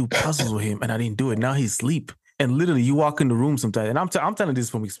go do puzzles with him, and I didn't do it. Now he's asleep. And literally, you walk in the room sometimes, and I'm telling this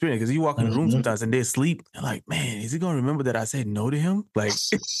from experience, because you walk in the room sometimes and they sleep. And like, man, is he going to remember that I said no to him? Like,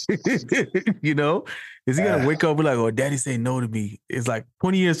 you know, is he going to wake up and be like, oh, daddy said no to me? It's like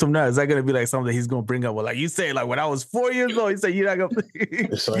 20 years from now, is that going to be like something that he's going to bring up? Well, like you say, like when I was 4 years old, he said, you're not going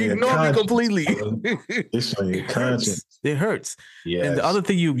to, you ignore me completely. It's on your conscience. It hurts. Yes. And the other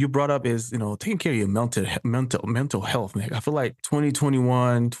thing you brought up is, you know, taking care of your mental health, man. I feel like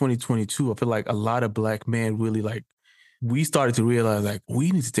 2021, 2022, I feel like a lot of Black men really like, we started to realize like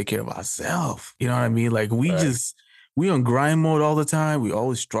we need to take care of ourselves. You know what I mean? Like we on grind mode all the time. We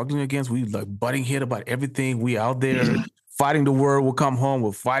always struggling against, we like butting head about everything. We out there fighting the world. We'll come home.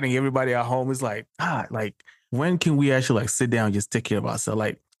 We're fighting everybody at home. It's like, like when can we actually like sit down and just take care of ourselves?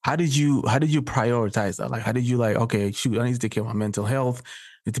 Like, how did you prioritize that? Like, how did you like, okay, shoot, I need to take care of my mental health. I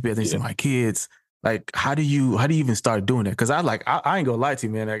need to pay attention to my kids. Like, how do you even start doing it? Because I ain't gonna lie to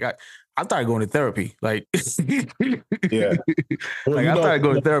you, man. Like I started going to therapy. Like, Yeah. Well, like you I know, started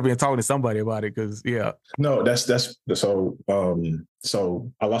going to therapy and talking to somebody about it because, yeah. no, that's so.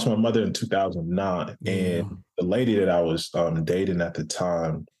 So I lost my mother in 2009, Yeah. and the lady that I was dating at the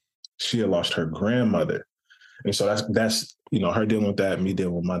time, she had lost her grandmother, and so that's her dealing with that, me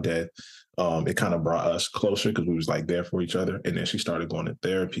dealing with my dad. It kind of brought us closer because we was like there for each other, and then she started going to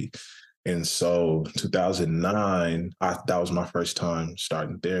therapy. And so 2009, that was my first time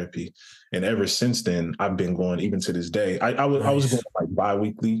starting therapy. And ever since then, I've been going, even to this day. I was going like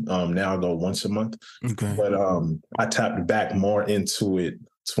bi-weekly. Now I go once a month. Okay. But I tapped back more into it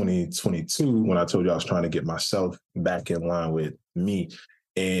 2022 when I told you I was trying to get myself back in line with me.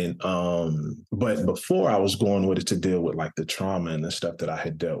 And but before I was going with it to deal with like the trauma and the stuff that I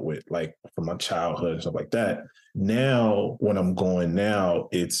had dealt with, like from my childhood and stuff like that. Now, when I'm going now,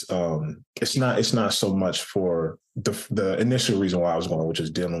 it's not so much for the initial reason why I was going, which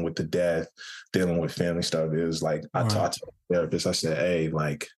is dealing with the death, dealing with family stuff. Is like I talked to the therapist. I said, hey,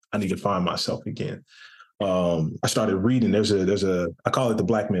 like I need to find myself again. I started reading. There's a I call it the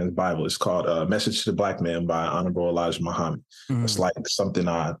Black Man's Bible. It's called Message to the Black Man by Honorable Elijah Muhammad. It's like something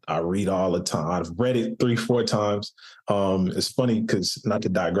I read all the time. I've read it 3-4 times. It's funny because, not to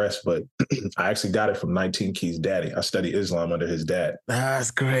digress, but I actually got it from 19 Keys' daddy. I studied Islam under his dad. That's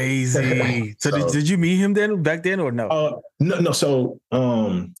crazy. So did you meet him back then or no? No.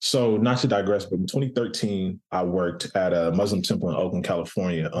 So not to digress, but in 2013, I worked at a Muslim temple in Oakland,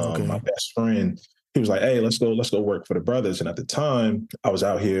 California. My best friend, he was like, hey, let's go work for the brothers. And at the time, I was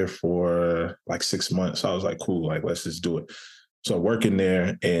out here for like 6 months. So I was like, cool, like, let's just do it. So working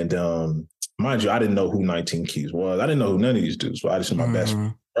there, and mind you, I didn't know who 19 Keys was. I didn't know who none of these dudes were. I just knew my best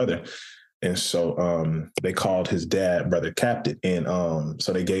brother. And so they called his dad Brother Captain. And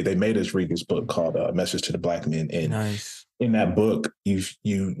so they made us read this book called Message to the Black Man. And in that book, you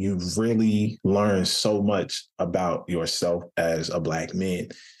really learn so much about yourself as a Black man.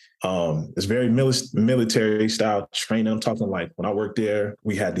 It's very military style training. I'm talking like when I worked there,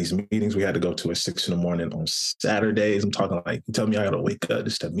 we had these meetings we had to go to at 6 a.m. on Saturdays. I'm talking like, you tell me I gotta wake up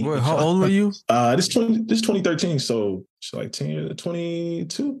just to meet. Wait, how old were you? This 2013. So like 10 years,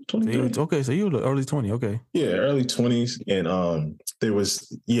 22, 23. Okay, so you were early 20. Okay. Yeah, early 20s. And there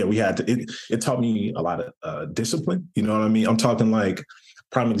was, we had to, it taught me a lot of discipline. You know what I mean? I'm talking like,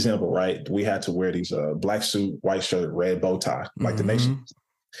 prime example, right? We had to wear these black suit, white shirt, red bow tie, like the nation.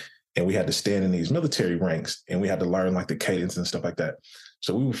 And we had to stand in these military ranks, and we had to learn like the cadence and stuff like that.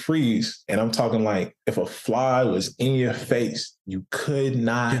 So we would freeze. And I'm talking like, if a fly was in your face, you could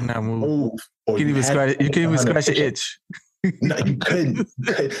not move. Or you couldn't even scratch an itch. No, you couldn't.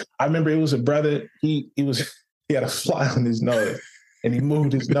 I remember it was a brother, he had a fly on his nose. And he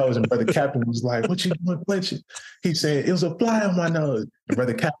moved his nose, and Brother Captain was like, what you doing flinching? He said, it was a fly on my nose. And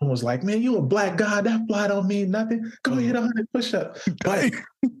Brother Captain was like, man, you a black god. That fly don't mean nothing. Go hit 100 push-ups.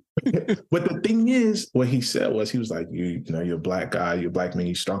 But the thing is, what he said was, he was like, you know, you're a black guy, you're a black man,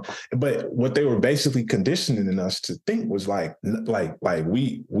 you're strong. But what they were basically conditioning us to think was like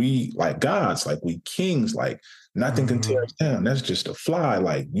we like gods, like we kings, like nothing can tear us down. That's just a fly.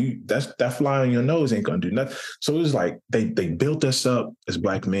 Like that fly on your nose ain't gonna do nothing. So it was like they built us up as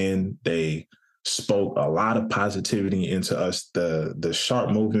black men. They spoke a lot of positivity into us, the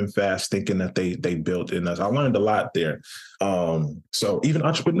sharp moving, fast thinking that they built in us. I learned a lot there. So even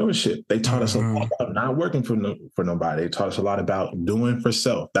entrepreneurship, they taught us a lot about not working for nobody. They taught us a lot about doing for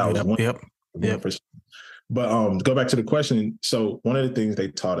self. That was one. Yep. But to go back to the question, so one of the things they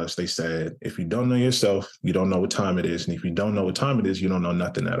taught us, they said, if you don't know yourself, you don't know what time it is. And if you don't know what time it is, you don't know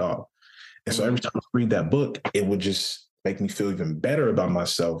nothing at all. And so every time I read that book, it would just make me feel even better about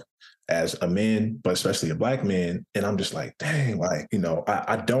myself as a man, but especially a black man. And I'm just like, dang, like, you know,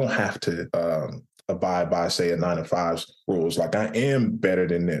 I don't have to abide by, say, a 9-to-5 rules. Like, I am better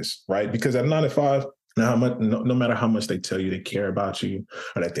than this, right? Because at 9-to-5, no matter how much they tell you they care about you,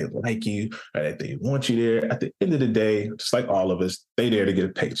 or that they like you, or that they want you there, at the end of the day, just like all of us, they there to get a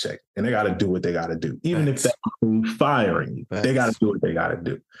paycheck, and they got to do what they got to do. Even if that includes firing you, they got to do what they got to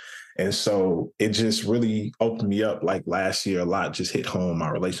do. And so it just really opened me up. Like last year, a lot just hit home. My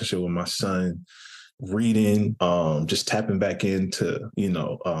relationship with my son, reading, just tapping back into, you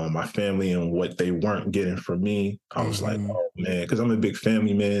know, my family and what they weren't getting from me. I was like, oh man, because I'm a big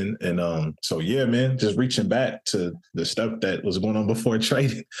family man. And so yeah, man, just reaching back to the stuff that was going on before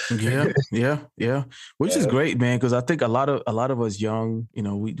trading. Yeah. Which is great, man, because I think a lot of us young, you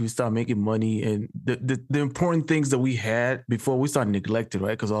know, we start making money, and the important things that we had before, we started neglecting,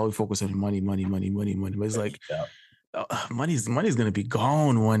 right? Because all we focus on money. But it's like, money's gonna be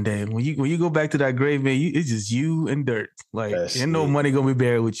gone one day. When you go back to that grave, man, it's just you and dirt. Like, ain't no money gonna be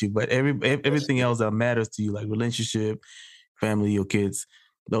buried with you. But everything else that matters to you, like relationship, family, your kids,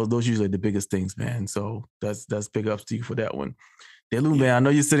 those usually the biggest things, man. So that's big ups to you for that one. Delu, man, I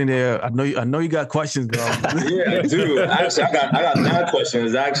know you're sitting there. I know you got questions, bro. Yeah, I do. Actually, I got mad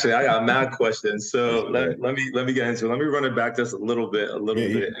questions. Actually, I got mad questions. So let me get into it. Let me run it back just a little bit,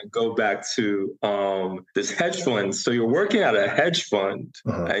 and go back to this hedge fund. So you're working at a hedge fund,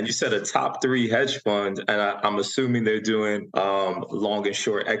 and you said a top 3 hedge fund, and I'm assuming they're doing long and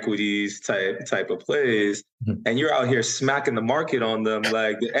short equities type of plays. And you're out here smacking the market on them.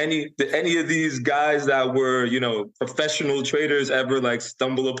 Like, did any of these guys that were, professional traders ever like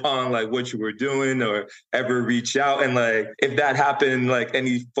stumble upon like what you were doing, or ever reach out? And like, if that happened, like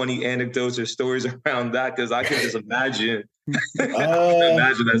any funny anecdotes or stories around that? Because I can just imagine.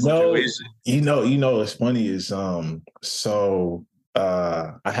 Imagine that situation. What's funny is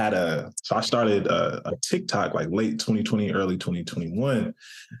I started a TikTok like late 2020, early 2021.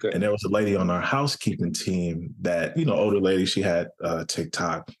 Okay. And there was a lady on our housekeeping team that, older lady, she had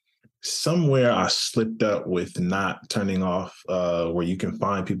TikTok. Somewhere I slipped up with not turning off where you can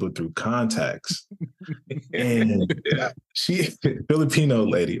find people through contacts. And she, Filipino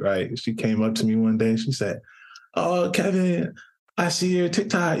lady, right? She came up to me one day and she said, "Oh, Kevin, I see your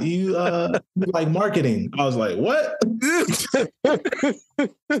TikTok. You like marketing." I was like, "What?"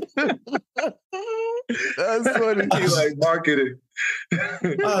 That's funny. You like marketing.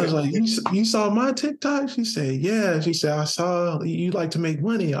 I was like, you saw my TikTok? She said, "Yeah." She said, "I saw you like to make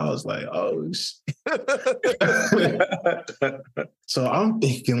money." I was like, "Oh." So I'm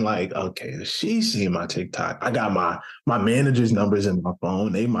thinking like, okay, she's seeing my TikTok. I got my manager's numbers in my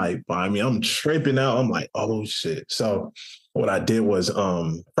phone. They might find me. I'm tripping out. I'm like, oh shit. So what I did was,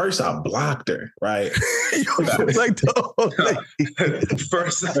 first I blocked her, right? Like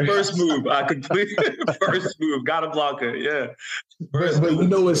first move. I completed first move. Gotta block her. Yeah. But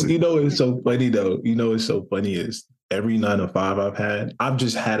it's so funny though. What's so funny is every 9 to 5 I've had, I've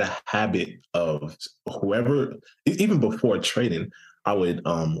just had a habit of whoever, even before trading, I would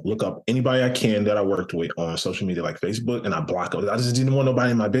look up anybody I can that I worked with on social media like Facebook, and I block them. I just didn't want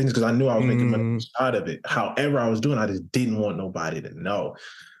nobody in my business because I knew I was making money out of it. However I was doing, I just didn't want nobody to know.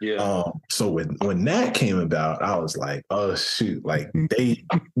 Yeah. So when that came about, I was like, oh shoot, like they,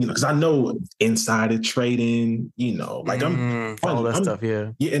 because I know insider trading, like I'm all that stuff,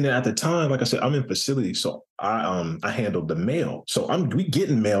 yeah. Yeah, and then at the time, like I said, I'm in facilities, so I handled the mail. So we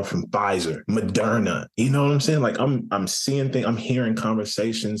getting mail from Pfizer, Moderna. You know what I'm saying? Like I'm seeing things, I'm hearing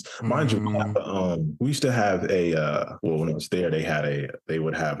conversations. Mind you, we used to have when I was there, they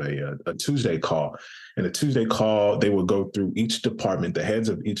would have a Tuesday call. And the Tuesday call, they would go through each department. The heads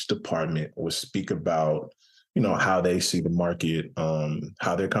of each department would speak about, how they see the market,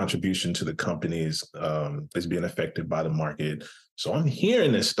 how their contribution to the companies is being affected by the market. So I'm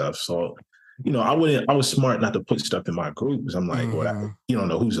hearing this stuff. So, I was smart not to put stuff in my group because I'm like, well, you don't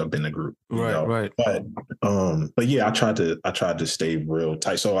know who's up in the group. Right. But yeah, I tried to stay real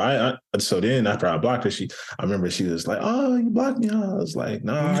tight. So so then after I blocked her, I remember she was like, "Oh, you blocked me." I was like,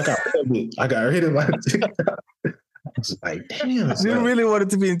 "No, I got rid of my TikTok." I was like, damn. She really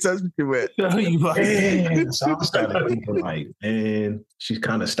wanted to be in touch with you, man. So I started thinking like, man, she's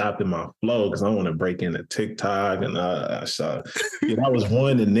kind of stopped in my flow because I want to break into TikTok. And so that was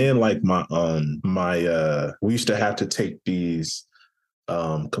one. And then like we used to have to take these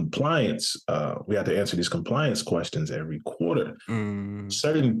compliance. We had to answer these compliance questions every quarter.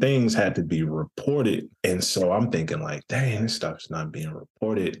 Certain things had to be reported. And so I'm thinking like, dang, this stuff's not being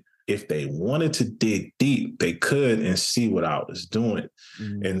reported. If they wanted to dig deep, they could and see what I was doing.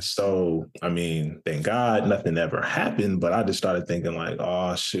 And so, I mean, thank God nothing ever happened, but I just started thinking like,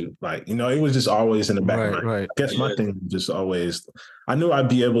 oh, shoot. Like, it was just always in the back of my mind. I guess my thing was just always, I knew I'd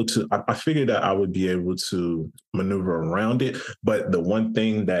be able to, I figured that I would be able to maneuver around it. But the one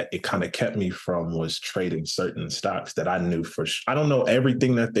thing that it kind of kept me from was trading certain stocks that I knew for sure. I don't know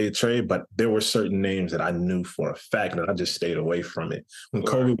everything that they trade, but there were certain names that I knew for a fact that I just stayed away from it. When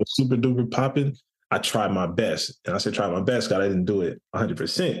COVID was super duper popping, I tried my best. And I said, try my best, God, I didn't do it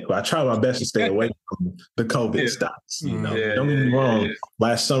 100%. But I tried my best to stay away from the COVID stocks. Don't get me wrong.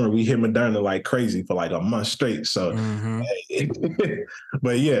 Last summer, we hit Moderna like crazy for like a month straight. So,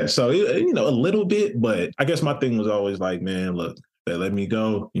 but yeah, so, a little bit. But I guess my thing was always like, man, look, they let me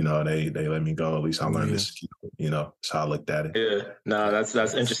go. They let me go. At least I learned this skill. That's how I looked at it. Yeah, no, that's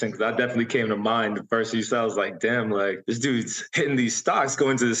interesting because that definitely came to mind. The first you said, I was like, damn, like this dude's hitting these stocks,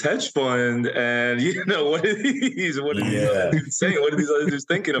 going to this hedge fund, and what are these? What are these other dudes saying? What are these other dudes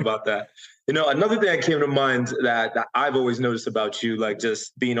thinking about that? Another thing that came to mind that I've always noticed about you, like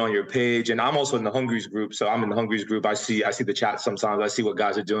just being on your page, and I'm also in the Hungries group. So I'm in the Hungries group. I see the chat sometimes. I see what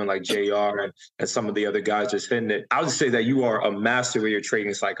guys are doing, like JR and some of the other guys just hitting it. I would say that you are a master with your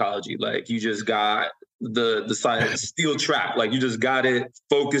trading psychology. Like you just got the steel trap. Like you just got it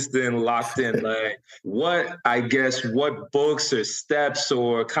focused in, locked in. Like what books or steps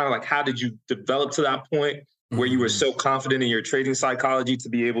or kind of like how did you develop to that point where you were so confident in your trading psychology to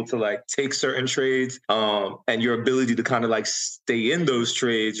be able to like take certain trades and your ability to kind of like stay in those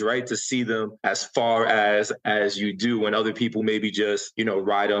trades, right? To see them as far as you do when other people maybe just,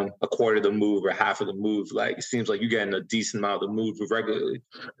 ride them a quarter of the move or half of the move. Like it seems like you're getting a decent amount of the move regularly.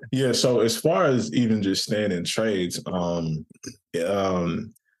 Yeah. So as far as even just staying in trades, number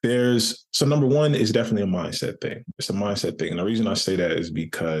one is definitely a mindset thing. It's a mindset thing. And the reason I say that is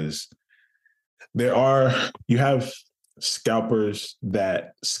because you have scalpers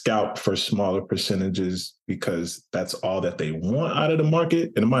that scalp for smaller percentages because that's all that they want out of the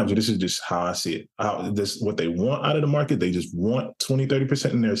market. And mind you, this is just how I see it. What they want out of the market, they just want 20,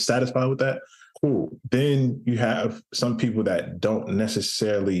 30% and they're satisfied with that. Cool. Then you have some people that don't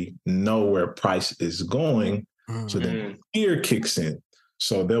necessarily know where price is going. So then fear kicks in.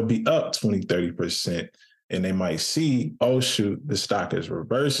 So they'll be up 20, 30%. And they might see, oh shoot, the stock is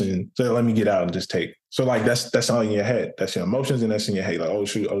reversing. So let me get out and just take. So like that's all in your head. That's your emotions and that's in your head. Like, oh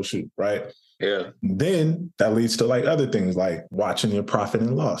shoot, right? Yeah. Then that leads to like other things like watching your profit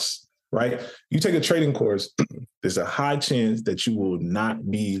and loss, right? You take a trading course, there's a high chance that you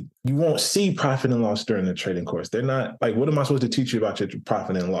won't see profit and loss during the trading course. They're not like, what am I supposed to teach you about your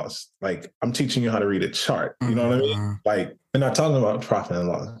profit and loss? Like I'm teaching you how to read a chart. You know what I mean? Like, we're not talking about profit and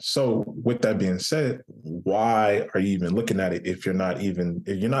loss. So with that being said, why are you even looking at it if you're not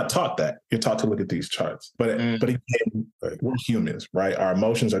taught that? You're taught to look at these charts. But again, we're humans, right? Our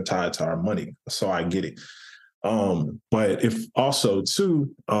emotions are tied to our money. So I get it. But if also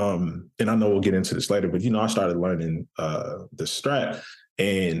too, and I know we'll get into this later, but I started learning the strat.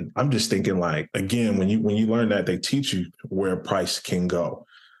 And I'm just thinking like, again, when you learn that, they teach you where price can go.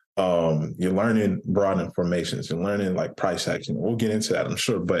 You're learning broad informations, you're learning like price action. We'll get into that, I'm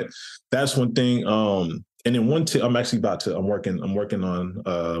sure. But that's one thing. And then one tip, I'm working on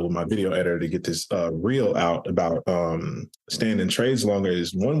with my video editor to get this reel out about staying in trades longer.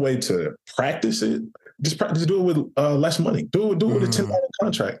 Is one way to practice it. Just do it with less money. Do it with a $10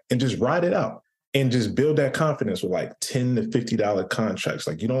 contract and just ride it out. And just build that confidence with like $10 to $50 contracts.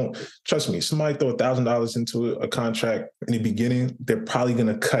 Like trust me, somebody throw $1,000 into a contract in the beginning, they're probably going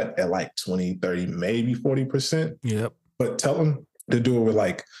to cut at like 20, 30, maybe 40%. Yep. But tell them to do it with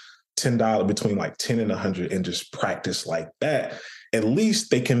like $10, between like 10 and 100 and just practice like that. At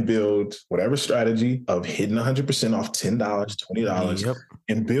least they can build whatever strategy of hitting 100% off $10, $20,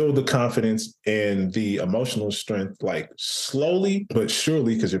 and build the confidence and the emotional strength, like slowly but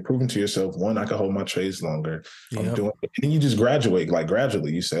surely, because you're proving to yourself, one, I can hold my trades longer. I'm doing it. And then you just graduate, like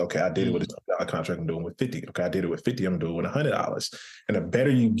gradually. You say, okay, I did it with a $20 contract, I'm doing it with 50. Okay, I did it with 50, I'm doing it with $100. And the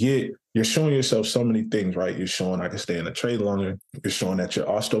better you get, you're showing yourself so many things, right? You're showing I can stay in the trade longer. You're showing that you're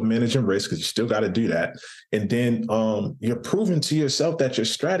also managing risk because you still got to do that. And then you're proving to yourself that your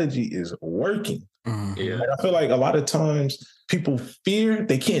strategy is working. Yeah. And I feel like a lot of times people fear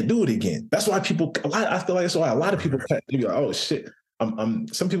they can't do it again. That's why I feel like that's why a lot of people be like, oh shit.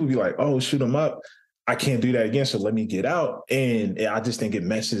 Some people be like, oh, shoot them up. I can't do that again. So let me get out. And I just think it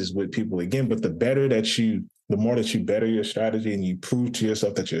messes with people again. But the more that you better your strategy and you prove to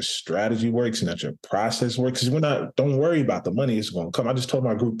yourself that your strategy works and that your process works, because don't worry about the money, it's going to come. I just told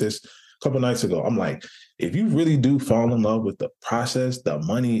my group this a couple of nights ago. I'm like, if you really do fall in love with the process, the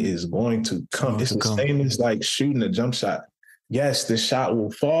money is going to come. It's the same as like shooting a jump shot. Yes, the shot will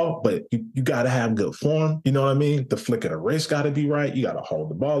fall, but you got to have good form. You know what I mean? The flick of the wrist got to be right. You got to hold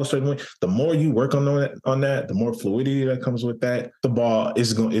the ball a certain way. The more you work on that, the more fluidity that comes with that, the ball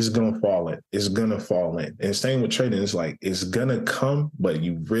is going to fall in. It's going to fall in. And same with trading. It's like, it's going to come, but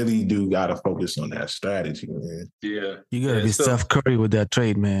you really do got to focus on that strategy, man. Yeah. You got to be Steph Curry with that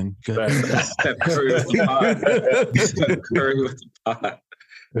trade, man. Steph Curry with the pot. Steph Curry with the pot.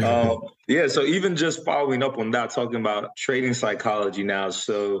 So even just following up on that, talking about trading psychology now.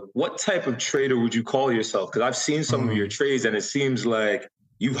 So what type of trader would you call yourself? Because I've seen some of your trades and it seems like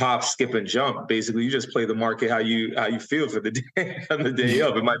you hop, skip, and jump. Basically, you just play the market how you feel for the day on the day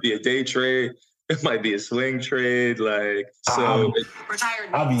up. It might be a day trade. It might be a swing trade. Like, so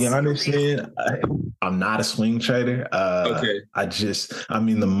I'll be honest, man. I'm not a swing trader. Okay.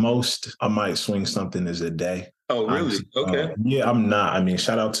 The most I might swing something is a day. Oh, really? Okay. Yeah, I'm not. I mean,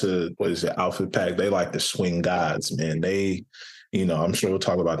 shout out to, Alpha Pack. They like the swing gods, man. They You know, I'm sure we'll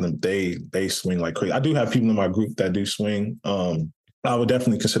talk about them. They swing like crazy. I do have people in my group that do swing. I would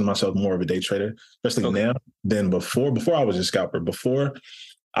definitely consider myself more of a day trader, especially now than before. Before I was a scalper. Before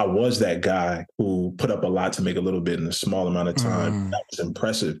I was that guy who put up a lot to make a little bit in a small amount of time. That was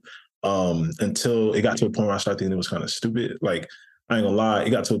impressive. Until it got to a point where I started thinking it was kind of stupid. Like, I ain't gonna lie,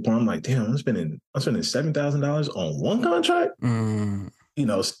 it got to a point I'm like, damn, I'm spending $7,000 on one contract. You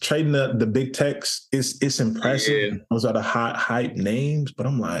know, trading the big techs, it's impressive. Those are the hot hype names, but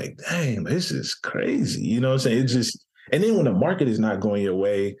I'm like, dang, this is crazy. You know what I'm saying? It's just, and then when the market is not going your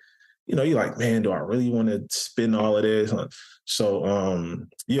way, you know, you're like, man, do I really want to spend all of this? So,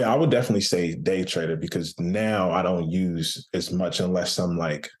 yeah, I would definitely say day trader, because now I don't use as much unless I'm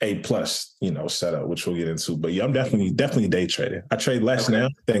like A+, you know, setup, which we'll get into. But yeah, I'm definitely day trader. I trade less now.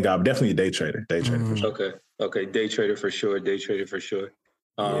 Thank God. I'm definitely a day trader. Day trader for sure. Okay. Day trader for sure. Day trader for sure.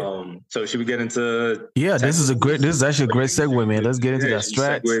 So should we get into? Yeah, this is actually a great segue, man. Let's get into that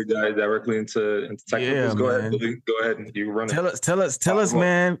strat. Segue directly into technicals. Go ahead. You run it. Tell us,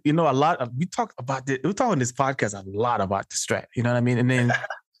 man. You know, we talk about this. We talk on this podcast a lot about the strat. You know what I mean? And then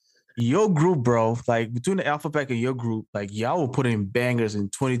your group, bro, like between the Alpha Pack and your group, like y'all will put in bangers in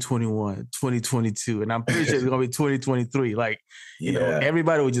 2021, 2022, and I'm pretty sure it's gonna be 2023. Like, you know,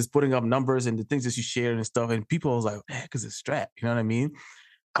 everybody was just putting up numbers and the things that you shared and stuff, and people was like, man, because it's strat. You know what I mean?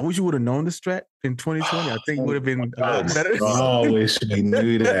 I wish you would have known the strat in 2020. I think it would have been a lot better. I wish we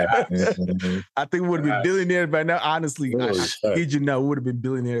knew that. I think we would have been billionaires by now. Honestly, I kid you not, we would have been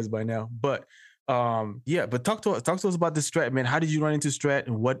billionaires by now. But but talk to us about the strat, man. How did you run into strat,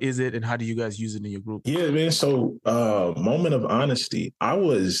 and what is it, and how do you guys use it in your group? Yeah, man. So, moment of honesty. I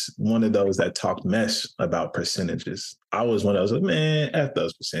was one of those that talked mess about percentages. I was one of those, man, F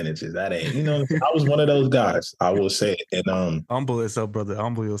those percentages. That ain't, you know, I was one of those guys. I will say it. And humble yourself, brother.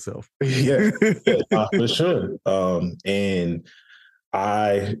 Humble yourself. Yeah, for sure. And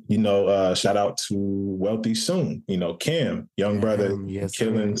I, shout out to Wealthy Soon, Cam, young brother,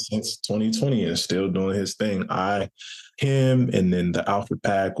 killing since 2020 and still doing his thing. Him, and then the Alpha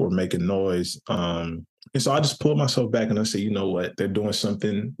Pack were making noise. And so I just pulled myself back and I said, you know what? They're doing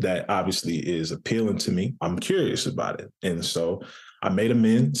something that obviously is appealing to me. I'm curious about it. And so I made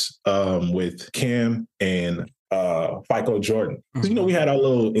amends with Cam and FICO Jordan. Because, we had our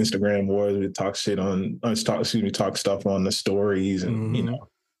little Instagram wars. We talk shit talk stuff on the stories and,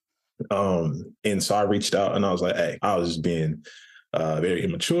 and so I reached out and I was like, hey, I was just being very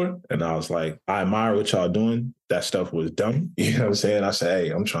immature. And I was like, I admire what y'all doing. That stuff was dumb. You know what I'm saying? I said,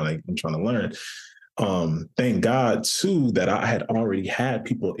 hey, I'm trying to learn. Thank God too that I had already had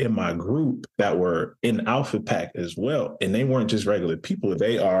people in my group that were in Alpha Pack as well. And they weren't just regular people.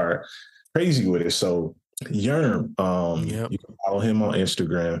 They are crazy with it. So Yerm, you can follow him on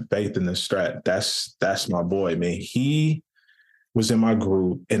Instagram, Faith in the Strat. That's my boy, man. He was in my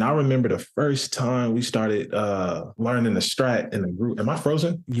group. And I remember the first time we started learning the strat in the group. Am I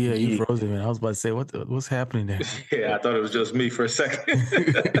frozen? Yeah, you frozen, man. I was about to say, what's happening there? Yeah, I thought it was just me for a second.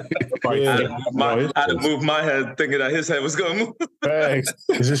 I had to move my head thinking that his head was going to move. Thanks.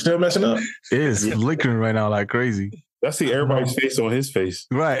 Is it still messing up? It is flickering right now like crazy. I see everybody's face on his face.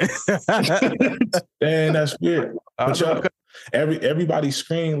 Right. Dang, that's weird. But everybody's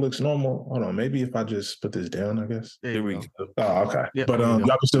screen looks normal. Hold on, maybe if I just put this down, I guess. Here we go. Oh, okay. Yep, but y'all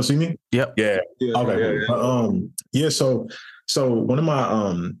can still see me? Yep. Yeah. Okay. Yeah. So one of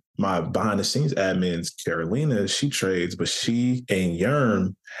my behind the scenes admins, Carolina, she trades, but she and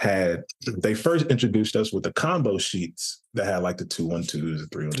Yerm they first introduced us with the combo sheets that had like the 2-1-2s,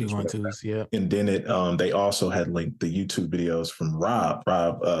 the 3-1-2s, yeah. And then they also had linked the YouTube videos from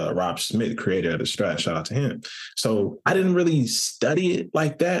Rob Smith, creator of the strat. Shout out to him. So I didn't really study it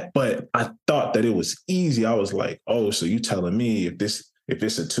like that, but I thought that it was easy. I was like, oh, so you telling me if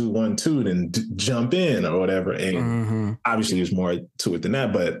it's a 2-1-2, then jump in or whatever. And obviously there's more to it than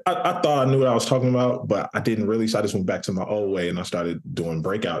that. But I thought I knew what I was talking about, but I didn't really. So I just went back to my old way and I started doing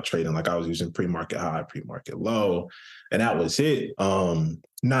breakout trading. Like I was using pre-market high, pre-market low. And that was it.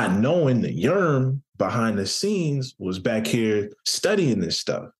 Not knowing the Yerm behind the scenes was back here studying this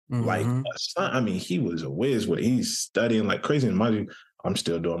stuff. Like, he was a whiz with it. He's studying like crazy. And mind you, I'm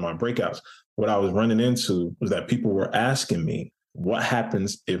still doing my breakouts. What I was running into was that people were asking me, what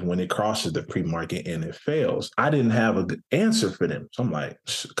happens when it crosses the pre-market and it fails? I didn't have a good answer for them. So I'm like,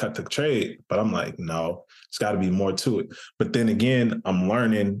 cut the trade. But I'm like, no, it's got to be more to it. But then again, I'm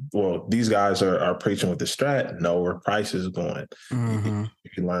learning, well, these guys are preaching with the strat, know where price is going. You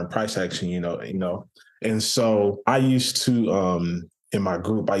can learn price action, And so I used to in my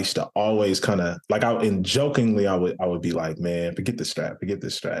group, I used to always kind of like jokingly, I would be like, man, forget the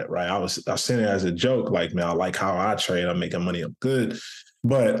strat, right? I was saying it as a joke, like, man, I like how I trade, I'm making money, I'm good.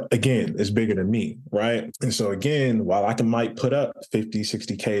 But again, it's bigger than me, right? And so again, while I might put up 50,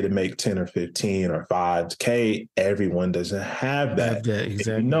 60K to make 10 or 15 or 5K, everyone doesn't have that.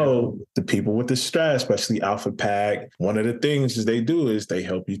 Exactly. And you know, the people with the strat, especially Alpha Pack, one of the things is they do is they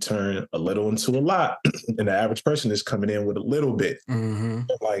help you turn a little into a lot. And the average person is coming in with a little bit.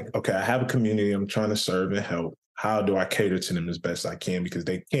 Like, okay, I have a community I'm trying to serve and help. How do I cater to them as best I can? Because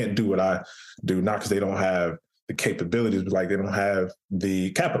they can't do what I do, not because they don't have the capabilities, but like they don't have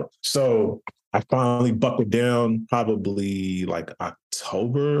the capital. So I finally buckled down probably like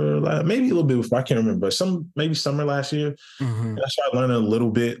October, maybe a little bit before, I can't remember, but maybe summer last year. And I started learning a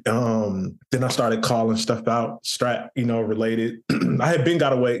little bit. Then I started calling stuff out, strat, related. I had been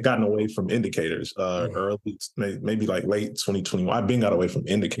gotten away from indicators early, maybe like late 2021. I've been got away from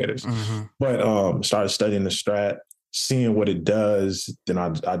indicators, but started studying the strat, seeing what it does. Then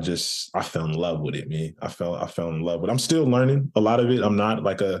I fell in love with it, man. I fell in love with it. I'm still learning a lot of it. I'm not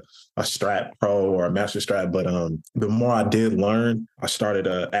like a strat pro or a master strat, but the more I did learn, I started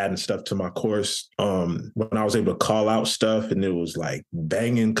adding stuff to my course. When I was able to call out stuff and it was like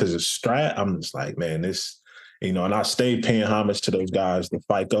banging because of strat, I'm just like, man, this, and I stayed paying homage to those guys, the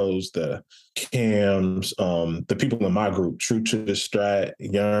FICOs, the Cams, the people in my group, True to the Strat,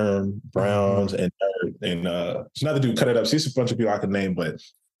 Yerm, Browns, and it's another dude, Cut It Up. See, it's a bunch of people I can name, but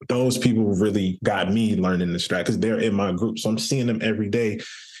those people really got me learning the strat because they're in my group. So I'm seeing them every day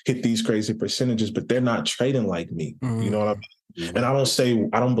hit these crazy percentages, but they're not trading like me. You know what I mean? And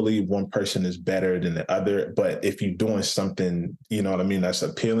I don't believe one person is better than the other, but if you're doing something, you know what I mean, that's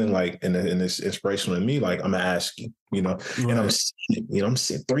appealing, like, and it's inspirational to me, like, I'm gonna ask you, and I'm seeing it, I'm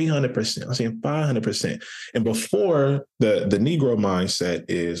seeing 300%, I'm seeing 500%. And before the Negro mindset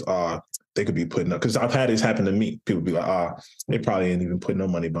is, they could be putting up, because I've had this happen to me. People be like, they probably ain't even putting no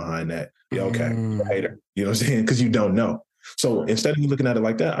money behind that. Yeah, okay, you're a hater. You know what I'm saying? Because you don't know. So instead of me looking at it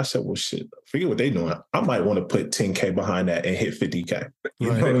like that, I said, well, shit, forget what they're doing. I might want to put 10K behind that and hit 50K.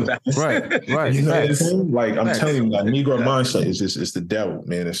 Right. You know what I'm saying? Like, I'm telling you, that Negro mindset is the devil,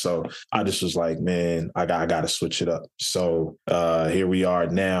 man. And so I just was like, man, I got to switch it up. So here we are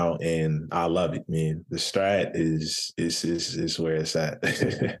now, and I love it, man. The strat is where it's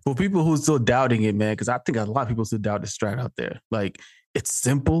at. For people who are still doubting it, man, because I think a lot of people still doubt the strat out there. Like, it's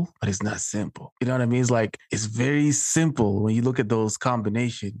simple, but it's not simple. You know what I mean? It's like, it's very simple when you look at those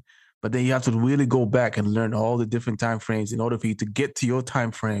combinations, but then you have to really go back and learn all the different time frames in order for you to get to your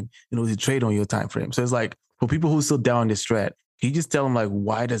time frame, in order to trade on your time frame. So it's like, for people who still down this strat, can you just tell them, like,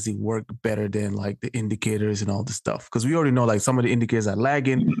 why does it work better than like the indicators and all this stuff? Because we already know, like, some of the indicators are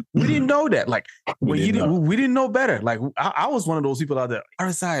lagging. We didn't know that. Like, we didn't know better. Like, I was one of those people out there,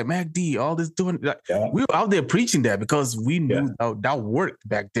 RSI, MACD, all this doing. Like, we were out there preaching that because we knew that worked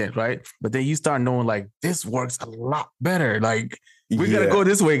back then, right? But then you start knowing, like, this works a lot better. Like, we gotta go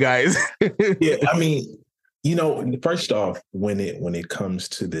this way, guys. I mean, first off, when it comes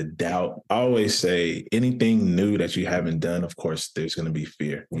to the doubt, I always say anything new that you haven't done, of course, there's going to be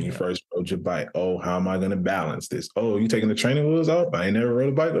fear. When you first rode your bike, how am I going to balance this? You taking the training wheels off? I ain't never rode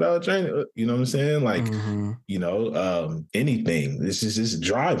a bike without a training. You know what I'm saying? Like, anything. This is just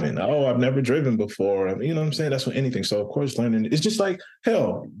driving. I've never driven before. You know what I'm saying? That's what anything. So, of course, learning. It's just like,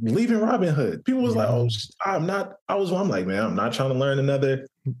 hell, leaving Robinhood. People was like, I'm like, man, I'm not trying to learn another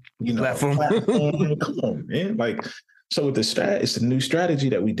platform. Come on, man. Like, so with the strat, it's a new strategy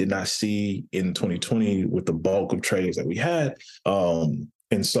that we did not see in 2020 with the bulk of traders that we had.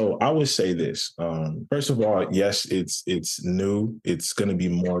 And so I would say this, first of all, yes, it's new. It's going to be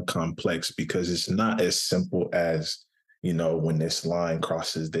more complex because it's not as simple as, when this line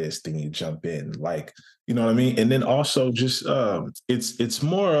crosses this, then you jump in, like, you know what I mean? And then also just, it's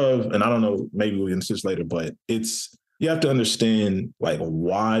more of, and I don't know, maybe we'll get into this later, but you have to understand, like,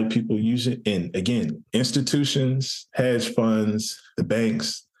 why people use it. And again, institutions, hedge funds, the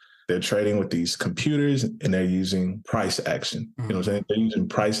banks, they're trading with these computers and they're using price action. You know what I'm saying? They're using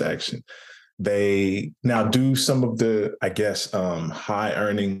price action. They now do some of the, I guess, high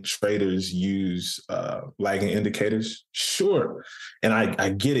earning traders use lagging indicators. Sure. And I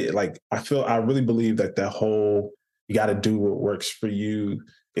get it. Like, I really believe that you got to do what works for you.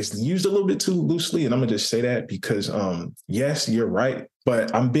 It's used a little bit too loosely, and I'm gonna just say that because, yes, you're right,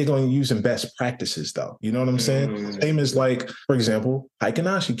 but I'm big on using best practices, though. You know what I'm saying? Same as, like, for example,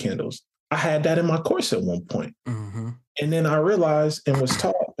 Heikin-Ashi candles. I had that in my course at one point, and And then I realized and was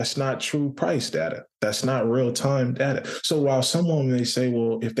taught that's not true price data. That's not real-time data. So while someone may say,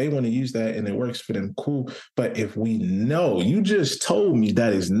 well, if they want to use that and it works for them, cool. But if we know, you just told me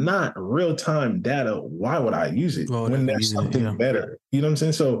that is not real-time data, why would I use it when there's something better? You know what I'm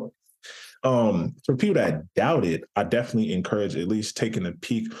saying? So for people that doubt it, I definitely encourage at least taking a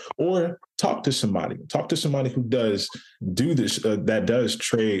peek or talk to somebody who does do this, that does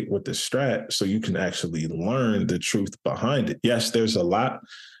trade with the strat, so you can actually learn the truth behind it. Yes, there's a lot.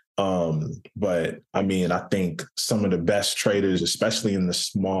 But I mean, I think some of the best traders, especially in the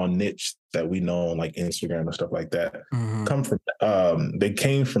small niche that we know on like Instagram and stuff like that, come from, they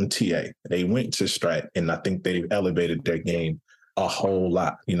came from TA. They went to strat, and I think they've elevated their game a whole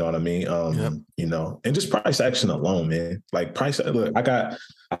lot. You know what I mean? You know, and just price action alone, man. Like price, look, I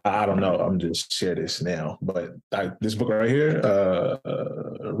don't know, I'm just share this now, but this book right here,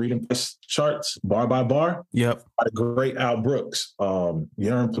 Reading Price Charts Bar by Bar. Yep. By the great Al Brooks.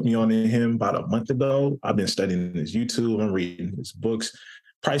 Yearn put me on him about a month ago. I've been studying his YouTube and reading his books.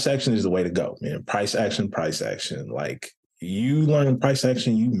 Price action is the way to go, man. Price action. Like you learn price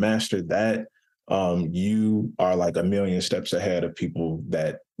action, you master that. You are like a million steps ahead of people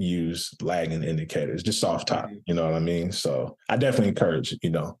that use lagging indicators, just off top. You know what I mean? So I definitely encourage, you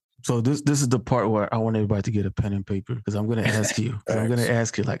know. So this is the part where I want everybody to get a pen and paper, because I'm going to ask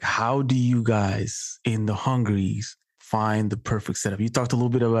you, like, how do you guys in the Hungries find the perfect setup? You talked a little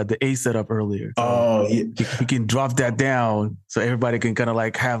bit about the A setup earlier. Oh, yeah. We can drop that down so everybody can kind of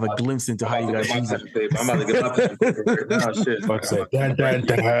like have a glimpse into how you guys use it. I'm about to get my pen and paper now.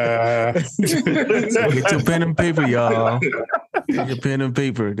 Shit. Get your pen and paper, y'all. Get your pen and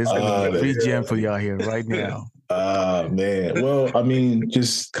paper. This is going to be a free gem for y'all here right now. Man. Well, I mean,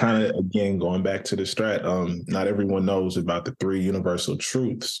 just kind of, again, going back to the strat, not everyone knows about the 3 universal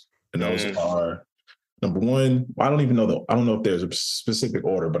truths. And those are, number one, I don't know if there's a specific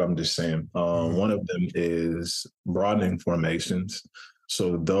order, but I'm just saying, one of them is broadening formations.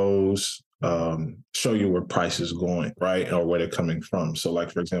 So those show you where price is going, right? Or where they're coming from. So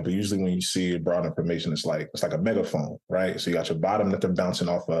like, for example, usually when you see a broad information, it's like a megaphone, right? So you got your bottom that they're bouncing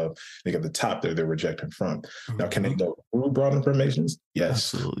off of, you got the top there they're rejecting from. Now, can they go through broad informations?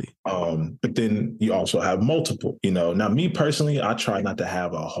 Yes. Absolutely. But then you also have multiple, you know. Now, me personally, I try not to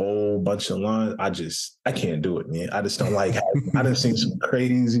have a whole bunch of lines. I can't do it, man. I just don't like I done seen some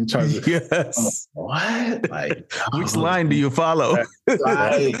crazy charts. Yes. What? Like, which line do you follow?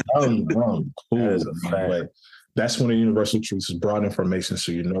 Cool. But that's one of the universal truths is broad information,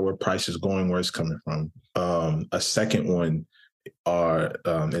 so you know where price is going, where it's coming from. A second one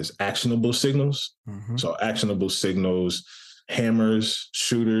is actionable signals. So actionable signals, hammers,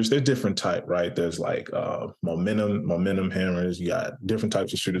 shooters, they're different type, right? There's like momentum hammers, you got different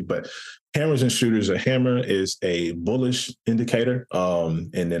types of shooters, but hammers and shooters, a hammer is a bullish indicator,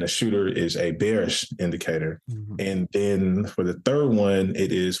 and then a shooter is a bearish indicator. And then for the third one,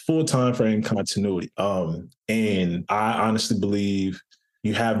 it is full time frame continuity. And I honestly believe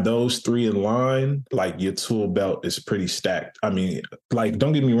you have those 3 in line, like your tool belt is pretty stacked. I mean, like,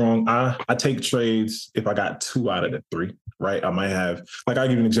 don't get me wrong. I take trades if I got 2 out of the 3, right? I might have, like, I'll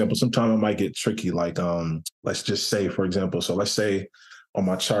give you an example. Sometimes I might get tricky. Like, let's just say, for example, so let's say on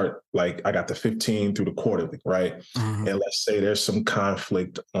my chart, like I got the 15 through the quarterly, right? And let's say there's some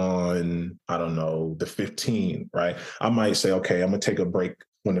conflict on, I don't know, the 15, right? I might say, okay, I'm gonna take a break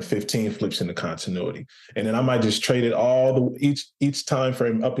when the 15 flips into continuity. And then I might just trade it each time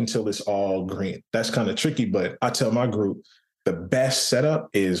frame up until it's all green. That's kind of tricky, but I tell my group, the best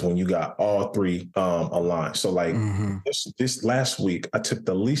setup is when you got all 3 aligned. So like this last week, I took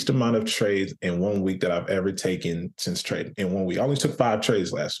the least amount of trades in 1 week that I've ever taken since trading in 1 week. I only took 5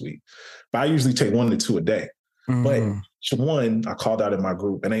 trades last week, but I usually take 1 to 2 a day. But each one I called out in my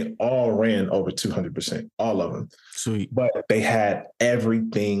group, and they all ran over 200%, all of them. Sweet. But they had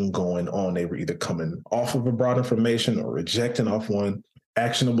everything going on. They were either coming off of a broad information or rejecting off one.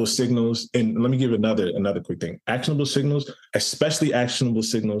 Actionable signals, and let me give another quick thing. Actionable signals, especially actionable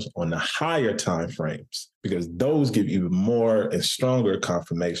signals on the higher time frames, because those give even more and stronger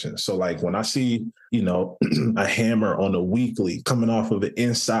confirmation. So like when I see, you know, a hammer on a weekly coming off of the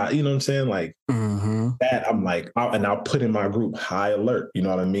inside, you know what I'm saying? Like that, I'm like, I'll put in my group high alert. You know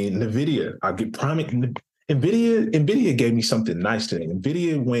what I mean? NVIDIA, I'll get prime. NVIDIA gave me something nice today.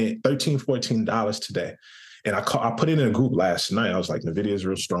 NVIDIA went $13, $14 today. And I put it in a group last night. I was like, NVIDIA is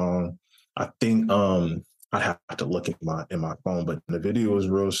real strong. I think I'd have to look in my phone, but NVIDIA was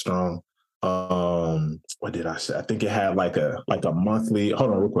real strong. What did I say? I think it had like a monthly. Hold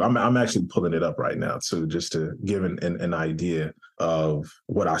on, real quick. I'm actually pulling it up right now too, just to give an idea of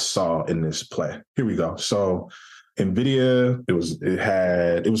what I saw in this play. Here we go. So NVIDIA, it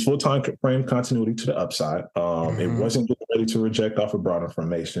was full-time frame continuity to the upside. It wasn't getting ready to reject off of broad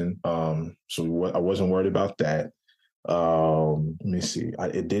information. So I wasn't worried about that. Let me see.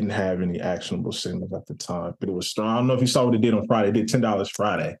 It didn't have any actionable signals at the time, but it was strong. I don't know if you saw what it did on Friday. It did $10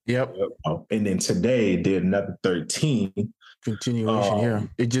 Friday. Yep. And then today it did another 13.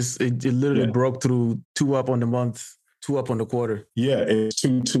 Continuation, It literally broke through 2 up on the month, 2 up on the quarter. Yeah, it's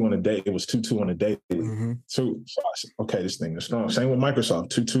 2-2 on the day. It was 2-2 on the daily. So okay, this thing is strong. Same with Microsoft,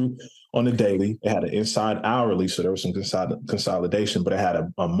 2-2 on the daily. It had an inside hourly, so there was some consolidation, but it had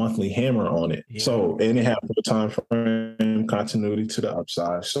a monthly hammer on it. Yeah. So, and it had full-time frame continuity to the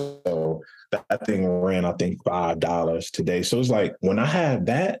upside. So that thing ran, I think, $5 today. So it's like when I have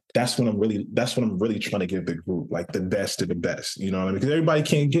that, that's what I'm really trying to give the group, like the best of the best. You know what I mean? Because everybody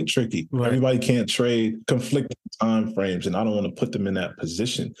can't get tricky. Right. Everybody can't trade conflicting time frames, and I don't want to put them in that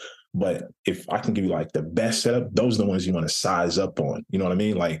position. But if I can give you like the best setup, those are the ones you want to size up on. You know what I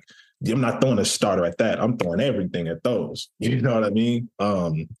mean? Like, I'm not throwing a starter at that. I'm throwing everything at those. You know what I mean?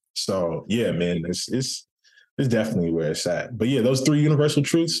 So yeah, man, it's definitely where it's at. But yeah, those 3 universal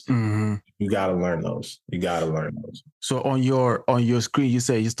truths, you gotta learn those. So on your screen, you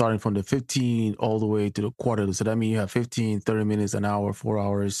say you're starting from the 15 all the way to the quarterly. So that means you have 15, 30 minutes, an hour, 4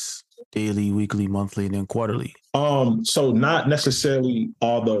 hours, daily, weekly, monthly, and then quarterly. So not necessarily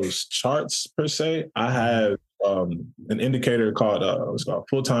all those charts per se. I have an indicator called it's called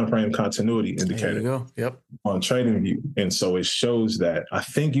full-time frame continuity indicator. There you go. Yep. On TradingView. And so it shows that. I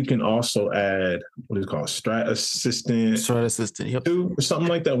think you can also add what is it called? Strat Assistant, yep. Or something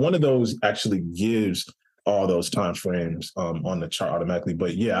like that. One of those actually gives all those time frames on the chart automatically.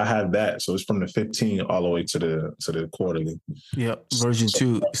 But yeah, I have that. So it's from the 15 all the way to the quarterly. Yep. Version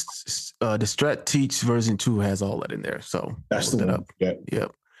 2. The Strat Teach version 2 has all that in there. So that's the one. Up. Yep. Yeah.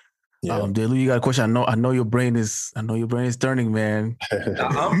 Delu, you got a question? I know your brain is turning, man.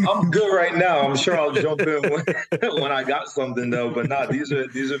 I'm good right now. I'm sure I'll jump in when I got something though. But these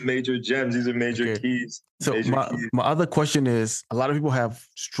are major gems. These are major keys. So my other question is, a lot of people have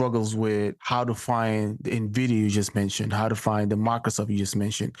struggles with how to find the NVIDIA you just mentioned, how to find the Microsoft you just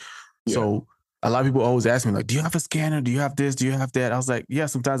mentioned. Yeah. So a lot of people always ask me, like, do you have a scanner? Do you have this? Do you have that? I was like, yeah,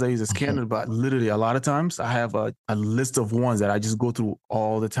 sometimes I use a scanner, but literally a lot of times I have a list of ones that I just go through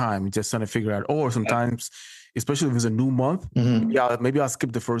all the time, just trying to figure out. Or sometimes, especially if it's a new month, maybe I'll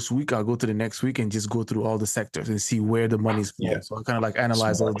skip the first week. I'll go to the next week and just go through all the sectors and see where the money's flowing. Yeah. So I kind of like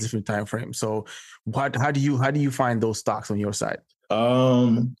analyze all the different time frames. So how do you find those stocks on your side?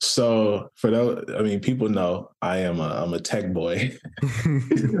 So for those, I mean, people know I'm a tech boy.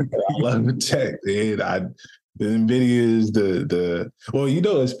 I love tech, dude. The NVIDIA is well, you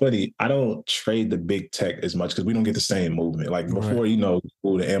know, it's funny. I don't trade the big tech as much because we don't get the same movement. Like before, you know,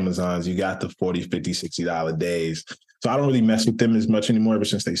 the Amazons, you got the $40, $50, $60 days. So I don't really mess with them as much anymore ever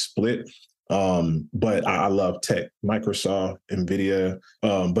since they split. But I love tech, Microsoft, NVIDIA.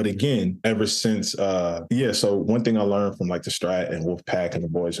 But again, ever since, so one thing I learned from like the Strat and Wolfpack and the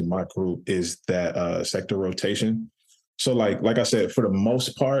boys in my group is that sector rotation. So like I said, for the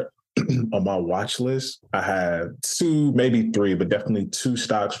most part, on my watch list, I have 2, maybe 3, but definitely 2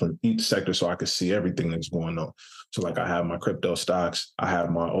 stocks from each sector so I could see everything that's going on. So like I have my crypto stocks, I have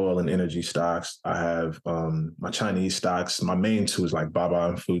my oil and energy stocks, I have my Chinese stocks. My main 2 is like Baba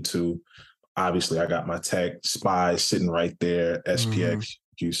and Futu. Obviously, I got my tech, SPY sitting right there, SPX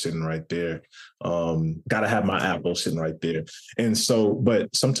sitting right there. Got to have my Apple sitting right there. And so,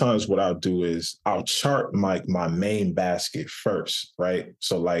 but sometimes what I'll do is I'll chart my main basket first, right?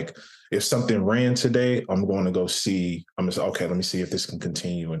 So like if something ran today, I'm going to go see, I'm going to say, okay, let me see if this can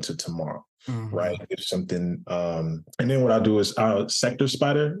continue into tomorrow. Right. If something, and then what I'll do is I'll Sector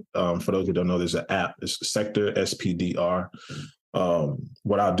Spider. For those who don't know, there's an app, it's Sector SPDR.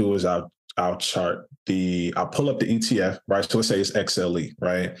 What I'll do is I'll chart I'll pull up the ETF, right? So let's say it's XLE,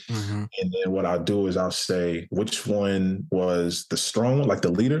 right? And then what I'll do is I'll say which one was the strong one, like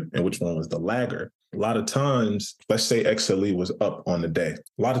the leader, and which one was the lagger. A lot of times, let's say XLE was up on the day.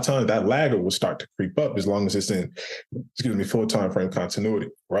 A lot of times that lagger will start to creep up as long as it's in, full time frame continuity,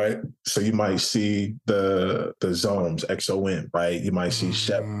 right? So you might see the zones, XOM, right? You might see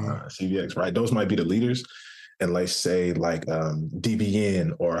SHEP, CVX, right? Those might be the leaders. And let's say like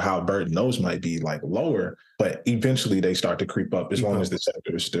DBN or Halliburton, those might be like lower, but eventually they start to creep up as long as the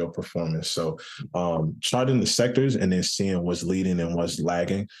sector is still performing. So charting the sectors and then seeing what's leading and what's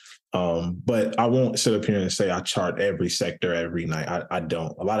lagging. But I won't sit up here and say I chart every sector every night. I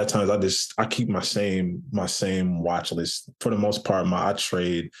don't. A lot of times I keep my same watch list. For the most part, I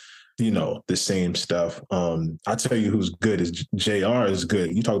trade the same stuff. I tell you who's good is JR is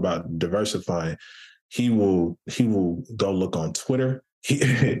good. You talk about diversifying. he will go look on Twitter.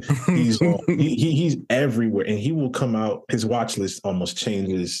 He's everywhere, and he will come out. His watch list almost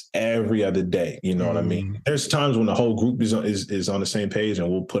changes every other day. You know what I mean? There's times when the whole group is on the same page, and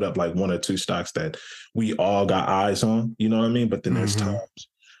we'll put up like one or two stocks that we all got eyes on. You know what I mean? But then there's times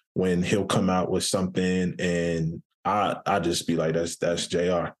when he'll come out with something, and I just be like, that's JR. You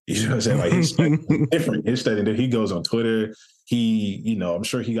know what I'm saying? Like, he's different. He's studying. He goes on Twitter. He, you know, I'm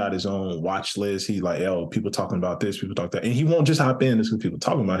sure he got his own watch list. He like, people talking about this, people talk that. And he won't just hop in. This is what people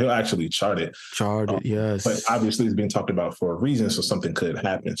talking about. He'll actually chart it. Yes. But obviously it's being talked about for a reason, so something could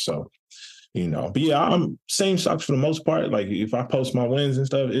happen. So, you know, but yeah, I'm same stocks for the most part. Like, if I post my wins and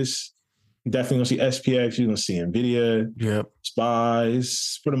stuff, it's definitely gonna see SPX, you're gonna see Nvidia,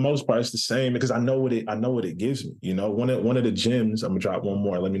 SPYs. For the most part, it's the same because I know what it gives me. You know, one of the gems, I'm gonna drop one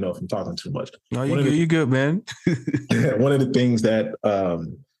more. Let me know if I'm talking too much. No, you good, man. One of the things that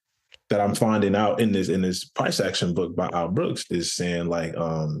I'm finding out in this price action book by Al Brooks is saying like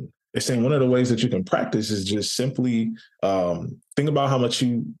it's saying one of the ways that you can practice is just simply think about how much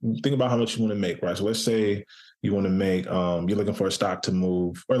you want to make, right? So let's say you want to make, you're looking for a stock to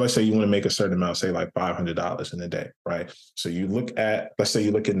move, or let's say you want to make a certain amount, say like $500 in a day, right? So let's say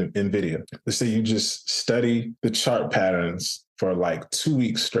you look at NVIDIA. Let's say you just study the chart patterns for like 2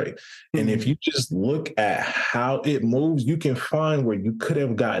 weeks straight. And if you just look at how it moves, you can find where you could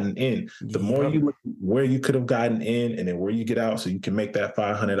have gotten in. The more you look where you could have gotten in and then where you get out so you can make that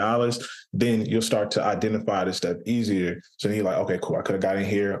 $500, then you'll start to identify this stuff easier. So then you're like, okay, cool. I could have got in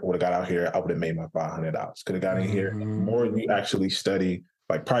here, would have got out here. I would have made my $500. Could have got in here. The more you actually study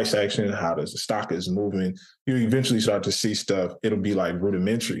like price action, how does the stock is moving, you eventually start to see stuff. It'll be like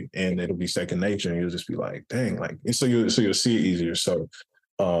rudimentary and it'll be second nature, and you'll just be like, dang, like, so you'll see it easier. So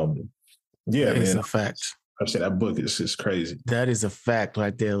yeah, it's a fact. I said that book is just crazy. That is a fact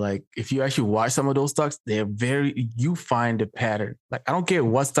right there. Like, if you actually watch some of those stocks, you find the pattern. Like, I don't care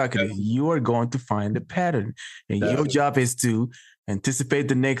what stock it is, you are going to find the pattern. And your job is to anticipate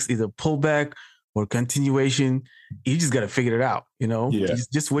the next either pullback or continuation. You just got to figure it out, you know?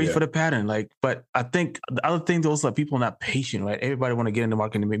 Just wait for the pattern. Like, but I think the other thing, those are people not patient, right? Everybody want to get in the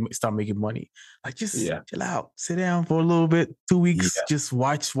market and start making money. Like, just chill out, sit down for a little bit, 2 weeks, just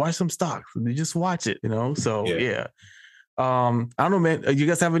watch some stocks. Just watch it, you know? So I don't know, man. You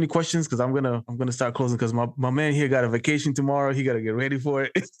guys have any questions? Because I'm gonna start closing because my man here got a vacation tomorrow. He got to get ready for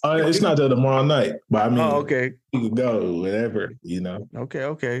it. It's not till tomorrow night, but I mean, okay, you can go whatever, you know.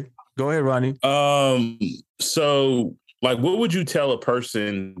 Okay. Go ahead, Ronnie. So like, what would you tell a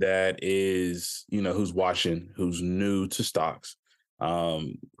person that is, you know, who's watching, who's new to stocks,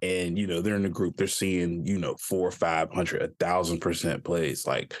 and, you know, they're in the group, they're seeing, you know, 400, 500, 1,000% plays.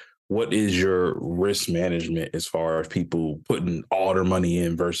 Like, what is your risk management as far as people putting all their money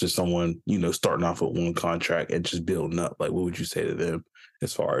in versus someone, you know, starting off with one contract and just building up? Like, what would you say to them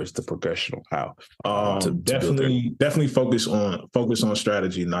as far as the progressional how? Definitely focus on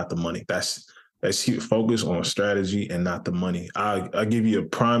strategy, not the money. That's huge. Focus on strategy and not the money. I'll give you a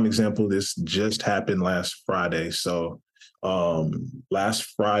prime example. This just happened last Friday. So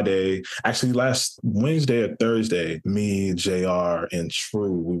last Wednesday or Thursday, me, JR, and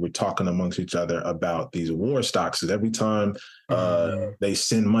True, we were talking amongst each other about these war stocks. Every time they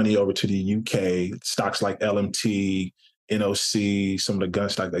send money over to the UK, stocks like LMT, NOC, some of the gun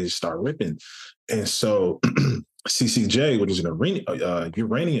stock, they just start ripping. And so CCJ, which is an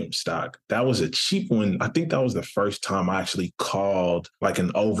uranium stock, that was a cheap one. I think that was the first time I actually called like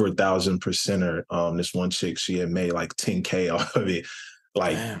an over 1,000%er. This one chick, she had made like 10K off of it,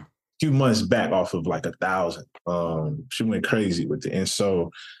 like a few months back off of like 1,000. She went crazy with it. And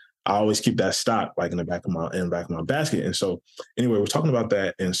so I always keep that stock like in the back of my basket. And so anyway, we're talking about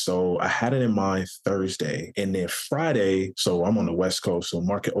that. And so I had it in mind Thursday, and then Friday. So I'm on the West Coast. So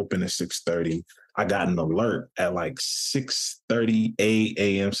market opened at 6:30. I got an alert at like 6:38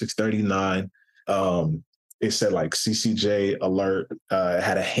 a.m., 6:39. It said like CCJ alert,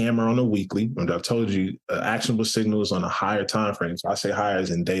 had a hammer on the weekly. And I've told you actionable signals on a higher time frame. So I say higher as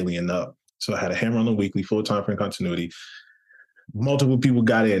in daily and up. So I had a hammer on the weekly, full time frame continuity. Multiple people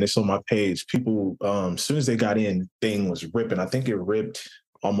got in. It's on my page. People, as soon as they got in, thing was ripping. I think it ripped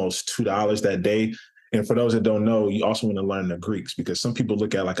almost $2 that day. And for those that don't know, you also want to learn the Greeks, because some people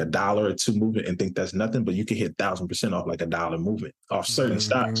look at like $1 or $2 movement and think that's nothing, but you can hit 1,000% off like $1 movement off certain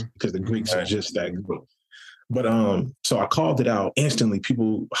stocks because the Greeks are just that good. But so I called it out instantly.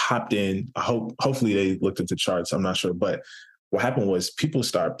 People hopped in. Hopefully they looked at the charts. I'm not sure, but what happened was people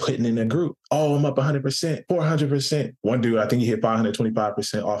start putting in a group. Oh, I'm up 100%, 400%. One dude, I think he hit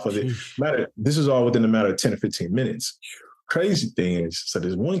 525% off of it. This is all within a matter of 10 or 15 minutes. crazy thing is, so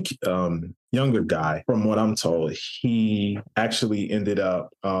there's one younger guy, from what I'm told, he actually ended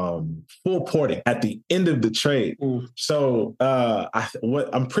up full porting at the end of the trade. So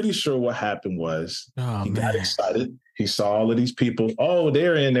I'm pretty sure what happened was he got excited. He saw all of these people. Oh,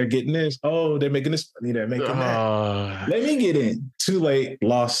 they're in. They're getting this. Oh, they're making this money. They're making that. Let me get in. Too late.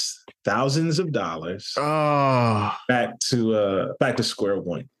 Lost thousands of dollars. Back to square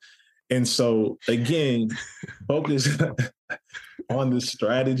one. And so again, focus on the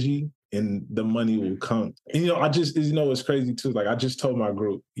strategy, and the money will come. And it's crazy too. Like I just told my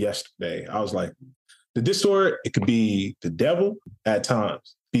group yesterday, I was like, the Discord, it could be the devil at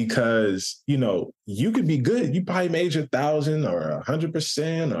times, because you could be good. You probably made your 1,000 or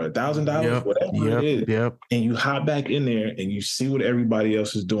 100% or $1,000, whatever it is. And you hop back in there and you see what everybody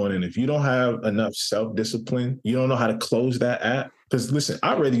else is doing. And if you don't have enough self-discipline, you don't know how to close that app. Because listen,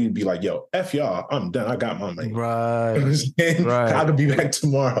 I'm ready to be like, yo, F y'all, I'm done. I got my money. Right. Right. I could be back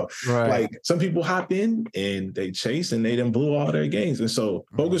tomorrow. Right. Like some people hop in and they chase and they done blew all their gains. And so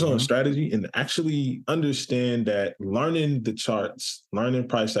focus on strategy and actually understand that learning the charts, learning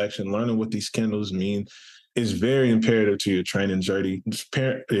price action, learning what these candles mean is very imperative to your trading journey.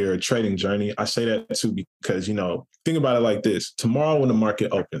 I say that too because, think about it like this. Tomorrow when the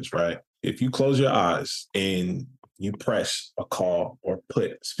market opens, right? If you close your eyes and you press a call or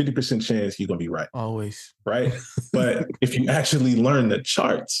put, it's 50% chance you're going to be right. Always. Right? But if you actually learn the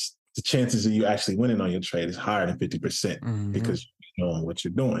charts, the chances of you actually winning on your trade is higher than 50% because you know what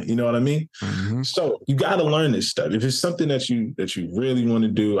you're doing. You know what I mean? So you got to learn this stuff. If it's something that you really want to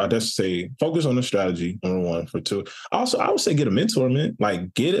do, I just say focus on the strategy, number one. For two, also, I would say get a mentor, man.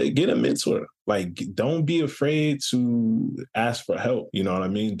 Like get a mentor. Like don't be afraid to ask for help. You know what I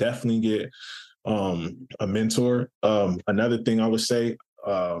mean? Definitely get a mentor. Another thing I would say,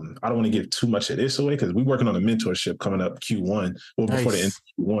 I don't want to give too much of this away because we're working on a mentorship coming up Q1, before the end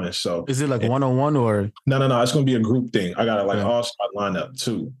of Q1. So is it like one-on-one or? No, it's going to be a group thing. I got a all-star lineup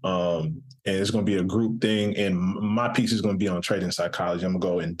too. And it's going to be a group thing. And my piece is going to be on trading psychology. I'm going to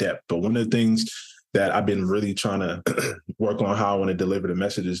go in depth. But one of the things that I've been really trying to work on how I want to deliver the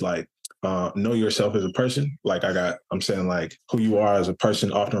message is like, know yourself as a person. Like I'm saying like who you are as a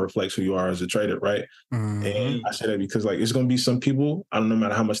person often reflects who you are as a trader, right? And I say that because like it's going to be some people, I don't know, no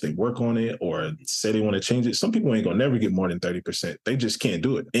matter how much they work on it or say they want to change it, some people ain't going to never get more than 30%. They just can't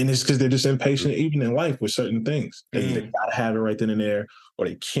do it. And it's because they're just impatient even in life with certain things. They either got to have it right then and there, or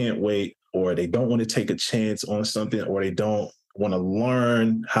they can't wait, or they don't want to take a chance on something, or they don't want to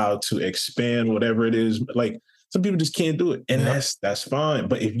learn how to expand whatever it is. Like some people just can't do it. And that's fine.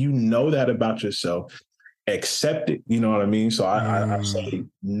 But if you know that about yourself, accept it. You know what I mean? So I say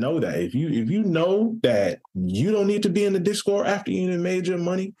know that. If you know that you don't need to be in the Discord after you made your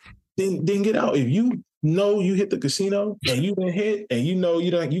money, then get out. If you know you hit the casino and you didn't hit, and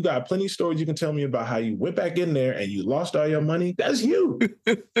you got plenty of stories you can tell me about how you went back in there and you lost all your money, that's you.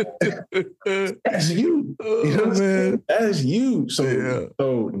 That's you. You know what I'm saying? That's you. So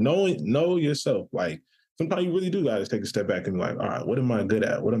know yourself. Like sometimes you really do got to take a step back and be like, all right, what am I good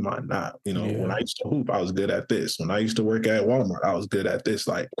at? What am I not? When I used to hoop, I was good at this. When I used to work at Walmart, I was good at this.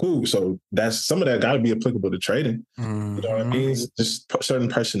 Like, cool. So that's some of that got to be applicable to trading. You know what I mean? It's just certain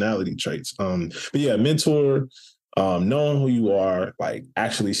personality traits. But yeah, mentor, knowing who you are, like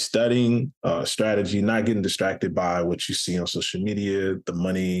actually studying strategy, not getting distracted by what you see on social media, the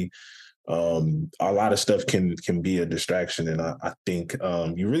money. A lot of stuff can be a distraction, and I think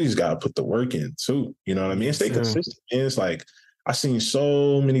you really just gotta put the work in too. You know what I mean? Stay consistent. And it's like I've seen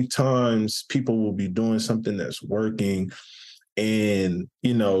so many times people will be doing something that's working, and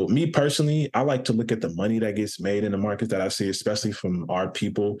me personally, I like to look at the money that gets made in the market that I see, especially from our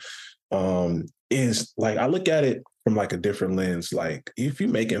people. Is like I look at it from like a different lens. Like if you're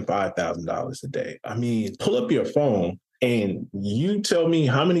making $5,000 a day, I mean, pull up your phone and you tell me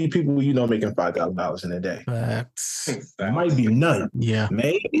how many people making $5,000 in a day. Facts. Might be none. Yeah.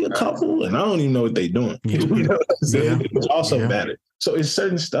 Maybe a couple, and I don't even know what they're doing. Which also matters. So it's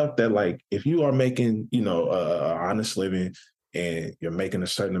certain stuff that like if you are making, an honest living and you're making a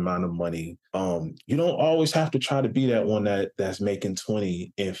certain amount of money, you don't always have to try to be that one that's making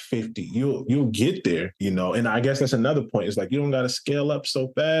 20 and 50. You'll get there, and I guess that's another point. It's like you don't gotta scale up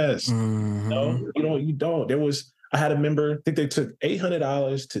so fast. You don't. I had a member, I think they took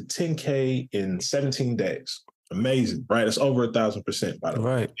 $800 to 10K in 17 days. Amazing, right? It's over 1,000%, by the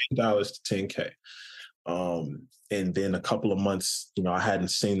way. $8 to 10K. And then a couple of months, I hadn't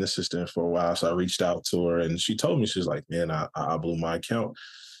seen the sister for a while, so I reached out to her, and she told me, she was like, man, I blew my account.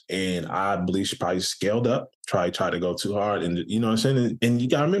 And I believe she probably scaled up, try to go too hard. And you know what I'm saying? And you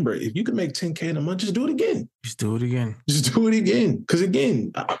got to remember, if you can make 10K in a month, just do it again. Just do it again. Just do it again. Because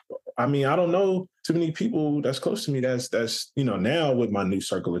again, I mean, I don't know too many people that's close to me that's, you know, now with my new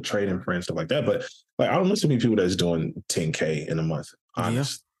circle of trading friends, stuff like that. But like, I don't know too many people that's doing 10K in a month,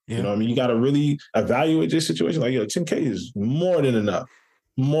 honest. Yeah. You know what I mean? You got to really evaluate this situation. Like, 10K is more than enough.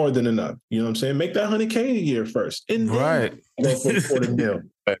 More than enough. You know what I'm saying? Make that 100K a year first. And then go for $250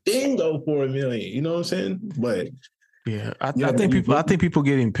 million. Then go for $1 million. You know what I'm saying? But yeah, I think people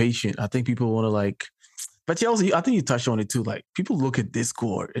get impatient. I think people want to like, but Chelsea, I think you touched on it too. Like, people look at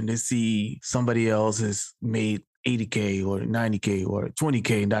Discord and they see somebody else has made 80K or 90K or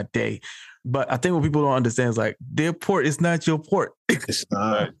 20K in that day. But I think what people don't understand is like, their port is not your port. It's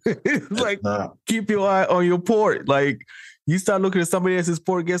not. It's like, keep your eye on your port. Like, you start looking at somebody else's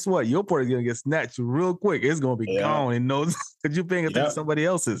port, guess what? Your port is going to get snatched real quick. It's going to be gone in no, because you're paying attention to somebody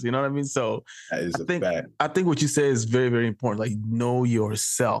else's. You know what I mean? So that is a fact. I think what you say is very, very important. Like, know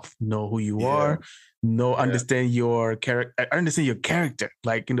yourself, know who you are, understand your character, understand your character.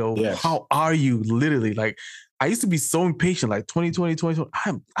 Like, you know, how are you literally? Like, I used to be so impatient, like 2020.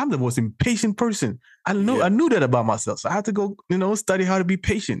 I'm the most impatient person. I knew that about myself. So I had to go, you know, study how to be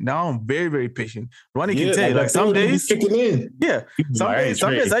patient. Now I'm very, very patient. Ronnie can tell you, like some days, some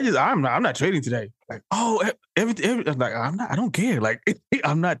days I'm not trading today. Like, everything. Like, I don't care. Like,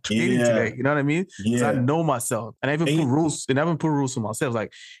 I'm not trading today. You know what I mean? Yeah. So I know myself, and I even put rules. And I even put rules for myself.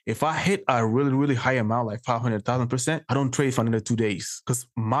 Like, if I hit a really, really high amount, like 500,000%, I don't trade for another 2 days because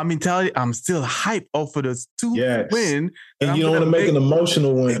my mentality, I'm still hyped off for those 2 win. And you don't want to make an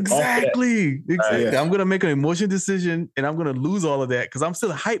emotional one. Exactly. I'm going to make an emotional decision and I'm going to lose all of that because I'm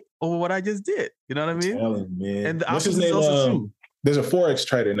still hyped over what I just did. You know what I mean? Man. And the opposite is also true. There's a Forex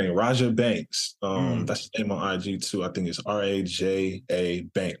trader named Raja Banks. That's his name on IG too. I think it's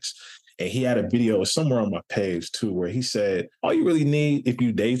RAJA Banks. And he had a video somewhere on my page too, where he said, all you really need, if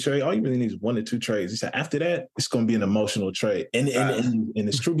you day trade, all you really need is 1 to 2 trades. He said, after that, it's going to be an emotional trade. And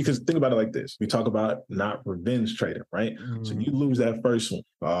it's true because think about it like this. We talk about not revenge trading, right? So you lose that first one.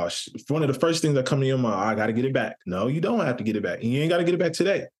 One of the first things that come to your mind, I got to get it back. No, you don't have to get it back. And you ain't got to get it back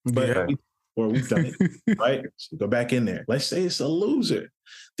today. But or we've done it, right? So go back in there. Let's say it's a loser.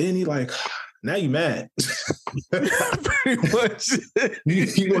 Then he like, now you mad. Pretty much.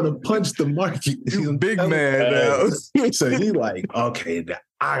 You want to punch the market. You big man now. So he like, okay,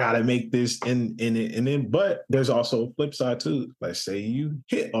 I gotta make this in it. And then, but there's also a flip side too. Let's say you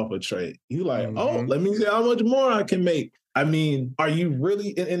hit off a trade. You like, let me see how much more I can make. I mean, are you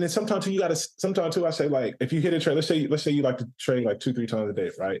really? And then sometimes too, I say like, if you hit a trade, let's say you like to trade like 2-3 times a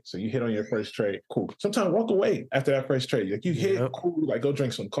day, right? So you hit on your first trade, cool. Sometimes walk away after that first trade. Like you hit, cool. Like go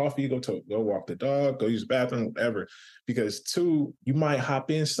drink some coffee, go walk the dog, go use the bathroom, whatever. Because 2, you might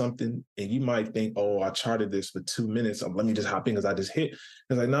hop in something and you might think, oh, I charted this for 2 minutes. Let me just hop in because I just hit.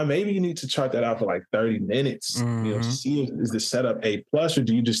 It's like, no, maybe you need to chart that out for like 30 minutes. You know, see is the setup A+, or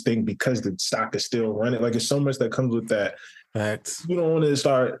do you just think because the stock is still running? Like, there's so much that comes with that. Facts. You don't want to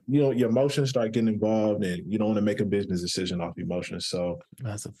start, your emotions start getting involved, and you don't want to make a business decision off emotions. So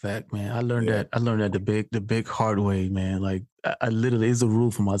that's a fact, man. I learned that the big hard way, man. Like I literally, it's a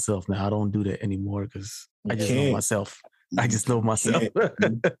rule for myself now. I don't do that anymore because I just know myself.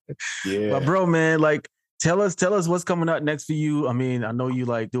 But bro, man, like tell us what's coming up next for you. I mean, I know you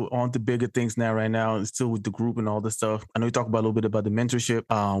like do on to bigger things now right now and still with the group and all this stuff. I know you talk about a little bit about the mentorship.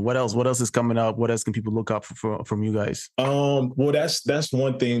 What else is coming up? What else can people look up from you guys? Well, that's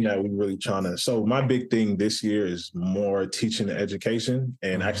one thing that we're really trying to. So my big thing this year is more teaching and education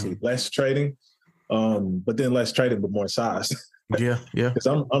and actually less trading. But then less trading, but more size. Yeah. Because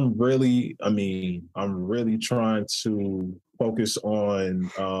I'm really trying to focus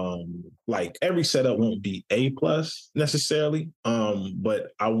on like every setup won't be A+ necessarily,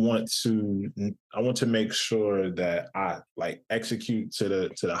 but I want to make sure that I like execute to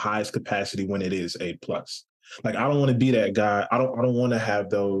the highest capacity when it is A+. Like I don't want to be that guy. I don't want to have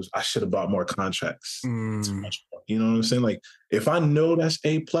those. I should have bought more contracts. Too much more. You know what I'm saying? Like if I know that's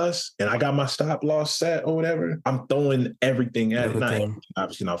A+ and I got my stop loss set or whatever, I'm throwing everything at it.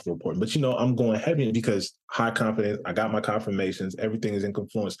 Obviously not for reporting, but I'm going heavy because high confidence. I got my confirmations. Everything is in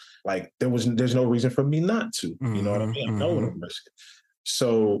confluence. Like there's no reason for me not to. You know what I mean? I know what I'm risking.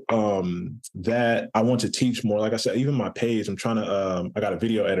 So that I want to teach more. Like I said, even my page, I'm trying to I got a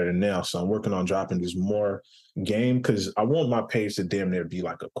video editor now, so I'm working on dropping this more game because I want my page to damn near be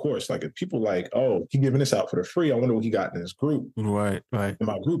like a course. Like if people like, oh, he giving this out for the free, I wonder what he got in his group. Right. In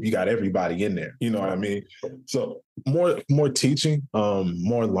my group, you got everybody in there. You know what I mean? So more teaching,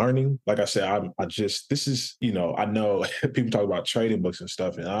 more learning. Like I said, this is, you know, I know people talk about trading books and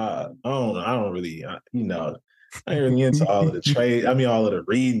stuff, and I don't really, you know, I ain't really into all of the trade. I mean, all of the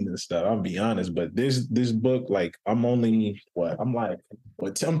reading and stuff. I'll be honest, but this book, like, I'm 10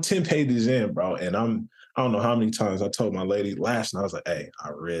 pages in, bro, and I don't know how many times I told my lady last night. I was like, "Hey, I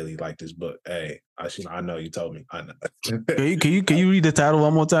really like this book. Hey, I know you told me. I know." Can you read the title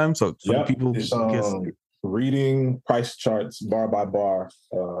one more time so yep, people it's, Reading Price Charts Bar by Bar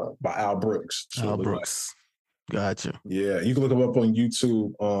by Al Brooks. Al Brooks. Gotcha. Yeah, you can look him up on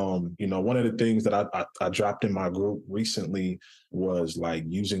YouTube. You know, one of the things that I dropped in my group recently was like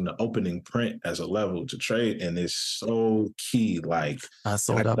using the opening print as a level to trade, and it's so key. Like I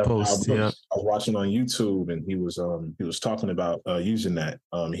saw that post. Yeah, I was watching on YouTube, and he was talking about using that.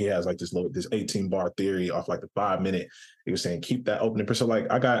 He has like this 18 bar theory off like the 5 minute. He was saying keep that opening print. So like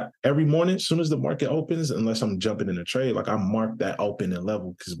I got every morning, as soon as the market opens, unless I'm jumping in a trade, like I mark that opening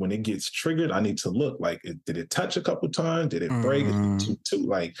level because when it gets triggered, I need to look like did it touch a couple times? Did it break? Too?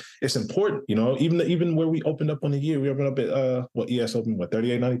 Like it's important, you know. Even where we opened up on the year, we opened up at ES opened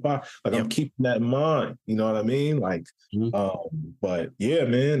 38.95. Like I'm keeping that in mind. You know what I mean? Like, but yeah,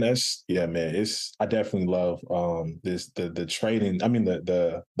 man, I definitely love the trading. I mean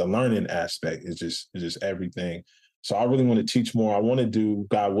the learning aspect is just everything. So I really want to teach more. I want to do,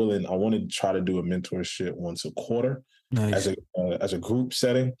 God willing, I want to try to do a mentorship once a quarter. Nice. As a group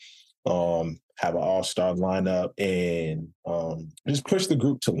setting. Have an all-star lineup and just push the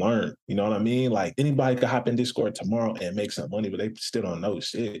group to learn. You know what I mean? Like anybody could hop in Discord tomorrow and make some money, but they still don't know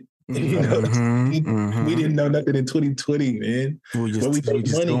shit. You know? We didn't know nothing in 2020, man. We just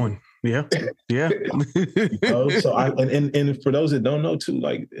going. Yeah. Yeah. You know? So and for those that don't know too,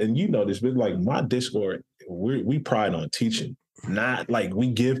 like, and you know this, but like my Discord, we pride on teaching, not like we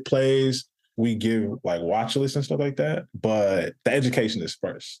give plays. We give like watch lists and stuff like that, but the education is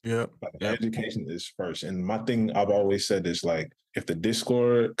first. Yeah. Like, the education is first. And my thing I've always said is like, if the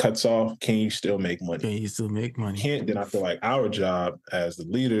Discord cuts off, can you still make money? Can you still make money? Can't, then I feel like our job as the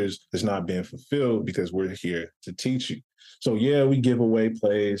leaders is not being fulfilled because we're here to teach you. So yeah, we give away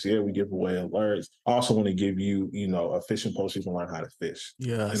plays. Yeah, we give away alerts. I also want to give you, you know, a fishing pole so you can learn how to fish.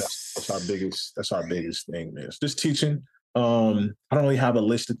 Yeah. That's our biggest thing, man. It's just teaching. I don't really have a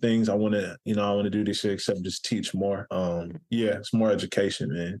list of things I want to do this year except just teach more. It's more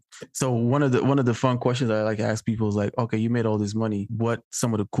education, man. So one of the fun questions I like to ask people is like, okay, you made all this money. What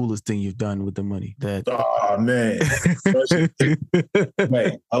some of the coolest thing you've done with the money? Oh man.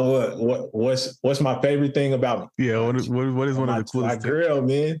 Wait, what's my favorite thing about me? Yeah, what is one of the coolest? My grill,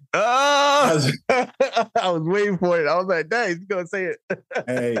 man. Oh, I was waiting for it. I was like, dang, he's gonna say it.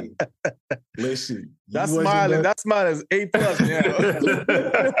 Hey, listen. That smile is A+.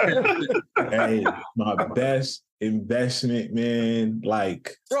 Hey, my best investment, man.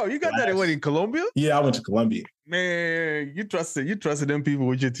 Like, bro, you got that in Colombia? Yeah, I went to Colombia. Man, you trusted them people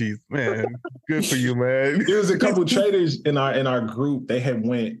with your teeth, man. Good for you, man. There was a couple traders in our group. They had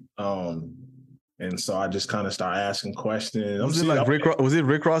went. And so I just kind of started asking questions. Was it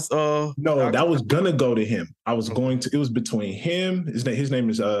Rick Ross? No, that was gonna go to him. It was between him. His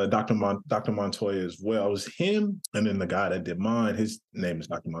name is Dr. Montoya as well. It was him, and then the guy that did mine, his name is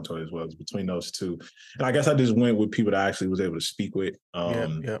Dr. Montoya as well. It's between those two. And I guess I just went with people that I actually was able to speak with.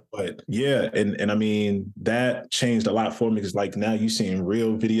 But yeah, and I mean, that changed a lot for me because like now you seeing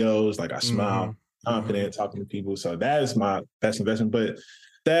real videos, like I smile, confident, talking to people. So that is my best investment. But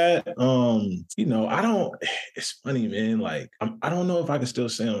that it's funny, man. Like I don't know if I can still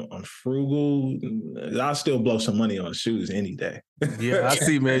say I'm frugal. I'll still blow some money on shoes any day. Yeah, I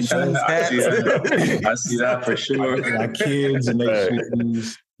see, man. Shoes, I see that for sure. My kids and their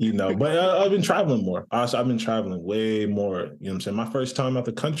shoes, but I've been traveling more. I've been traveling way more. You know what I'm saying? My first time out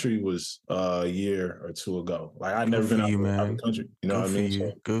the country was a year or two ago. Like I'd never been out the country. You know what I mean?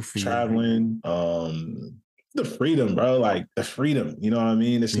 So good for traveling, the freedom, bro. Like the freedom, you know what I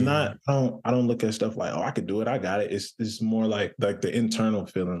mean? It's not, I don't look at stuff like, oh, I could do it. I got it. It's more like the internal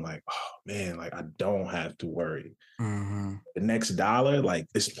feeling like, oh man, like I don't have to worry. The next dollar, like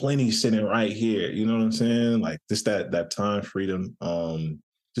there's plenty sitting right here. You know what I'm saying? Like just that time freedom.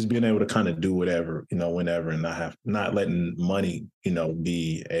 just being able to kind of do whatever, whenever, and not letting money,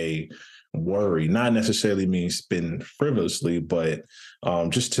 be a worry. Not necessarily means spend frivolously, but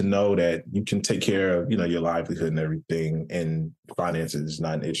just to know that you can take care of, your livelihood and everything, and finances is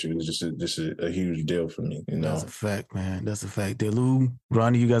not an issue. It's just a huge deal for me. That's a fact, man. That's a fact. Delu,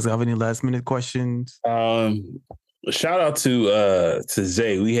 Ronnie, you guys have any last minute questions? Shout out to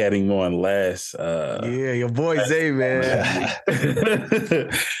Zay. We had him on last. Yeah, your boy Zay, man.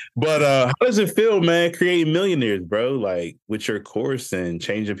 But how does it feel, man, creating millionaires, bro? Like with your course and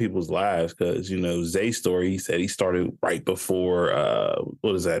changing people's lives? Because Zay's story, he said he started right before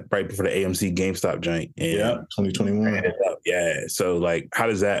right before the AMC GameStop joint. Yeah, 2021. Yeah. So like, how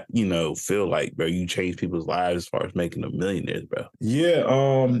does that feel like, bro? You change people's lives as far as making them millionaires, bro. Yeah,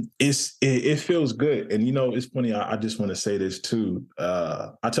 it feels good, and it's funny. I just want to say this too.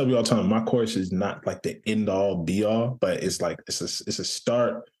 I tell you all the time, my course is not like the end all be all, but it's like it's a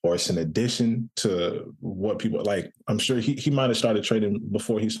start, or it's an addition to what people like. I'm sure he might have started trading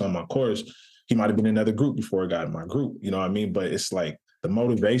before he saw my course. He might have been in another group before he got in my group. You know what I mean? But it's like the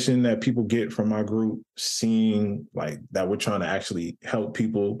motivation that people get from my group, seeing like that we're trying to actually help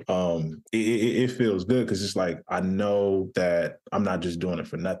people, it feels good, because it's like I know that I'm not just doing it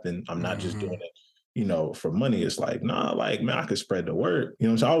for nothing. I'm not just doing it for money. It's like, nah, like, man, I could spread the word.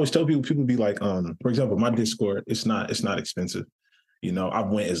 So I always tell people be like, for example, my Discord, it's not expensive. I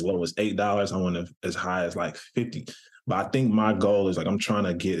went as low as $8. I went as high as like 50. But I think my goal is like, I'm trying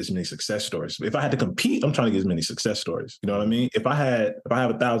to get as many success stories. If I had to compete, I'm trying to get as many success stories. You know what I mean? If I have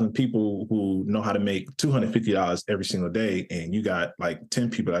 1,000 people who know how to make $250 every single day, and you got like 10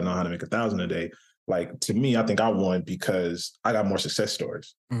 people that know how to make $1,000 a day, like, to me, I think I won because I got more success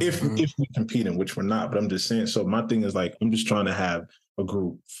stories. If we compete, in which we're not, but I'm just saying. So my thing is like, I'm just trying to have a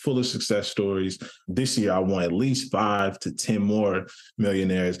group full of success stories. This year, I want at least 5 to 10 more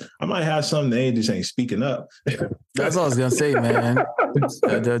millionaires. I might have some they just ain't speaking up. That's all I was gonna say, man.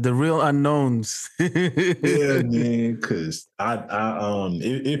 The real unknowns. Yeah, man. Because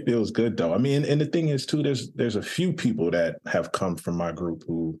it feels good though. I mean, and the thing is too, there's a few people that have come from my group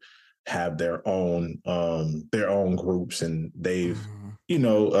who have their own groups, and they've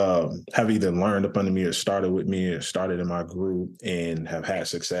have either learned up under me or started with me or started in my group and have had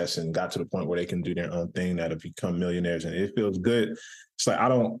success and got to the point where they can do their own thing, that have become millionaires, and it feels good. It's like I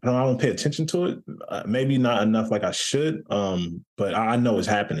don't pay attention to it, maybe not enough like I should, but I know it's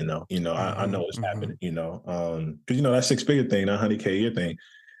happening though. I know it's happening. Because that 6-figure thing, that 100K a year thing,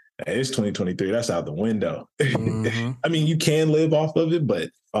 it's 2023. That's out the window. I mean, you can live off of it, but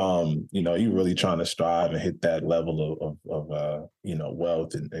you're really trying to strive and hit that level of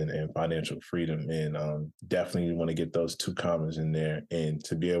wealth and financial freedom. And definitely you want to get those 2 commas in there. And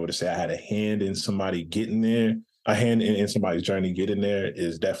to be able to say I had a hand in somebody getting there, a hand in somebody's journey getting there,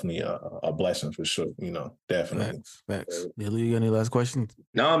 is definitely a blessing for sure. Definitely. Facts. Billy, you got any last questions?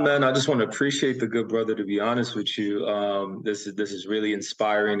 No, man. I just want to appreciate the good brother. To be honest with you, this is really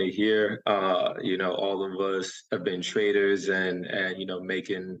inspiring to hear. All of us have been traders and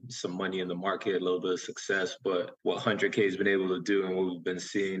making some money in the market, a little bit of success. But what 100K has been able to do and what we've been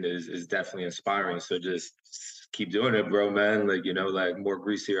seeing is definitely inspiring. So just keep doing it, bro, man. Like more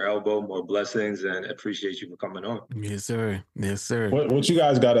grease to your elbow, more blessings, and appreciate you for coming on. Yes, sir. Yes, sir. What you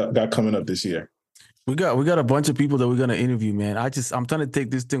guys got coming up this year? We got a bunch of people that we're gonna interview, man. I'm trying to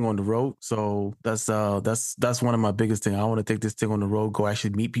take this thing on the road. So that's one of my biggest things. I want to take this thing on the road, go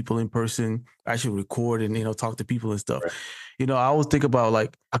actually meet people in person, actually record and talk to people and stuff. Right. I always think about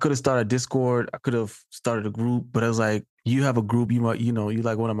like I could have started a Discord, I could have started a group, but I was like, you have a group, you might, you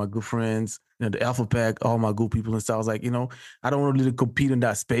like one of my good friends, the Alpha Pack, all my good people and stuff. I was like, I don't want to really compete in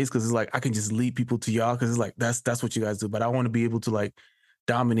that space, because it's like I can just lead people to y'all, because it's like that's what you guys do. But I want to be able to like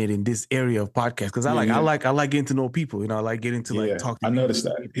dominate in this area of podcast, because I like getting to know people. I like getting to like talk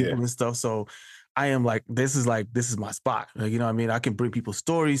to people and stuff. So I am like, this is my spot. Like, what I mean? I can bring people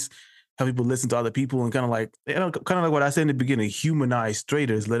stories, have people listen to other people, and kind of like what I said in the beginning, humanize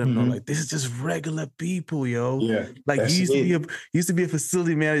traders, let them know like this is just regular people, yo. Yeah. Like you used to be a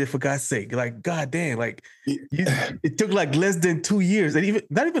facility manager, for God's sake. Like, God damn, like it took like less than 2 years, and even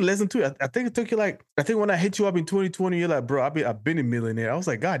not even less than 2. I think it took you like, I think when I hit you up in 2020, you're like, bro, I've been a millionaire. I was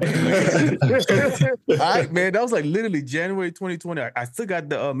like, God damn. All right, man. That was like literally January 2020. I still got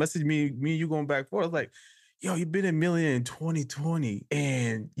the message me and you going back and forth. I was like, yo, you've been a millionaire in 2020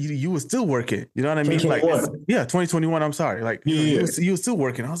 and you were still working. You know what I mean? Like, 2021. I'm sorry. Like, you were still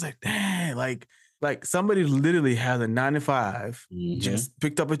working. I was like, dang, like somebody literally has a 9 to 5, just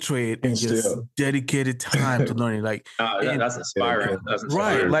picked up a trade and just dedicated time to learning. Like, that's inspiring. That's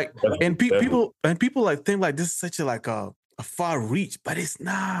inspiring. Right. Like, and people like think like this is such a like a a far reach, but it's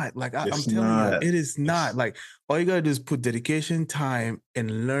not. Like I'm telling you, it is not. Like all you gotta do is put dedication, time,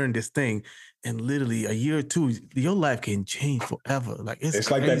 and learn this thing. And literally a year or two, your life can change forever. Like it's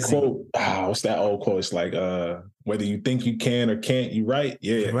like that quote. What's that old quote? It's like whether you think you can or can't, you right.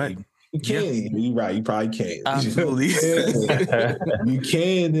 Yeah, right. You can. You right. You probably can. Absolutely. You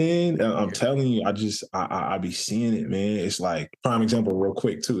can. Then I'm telling you, I be seeing it, man. It's like prime example, real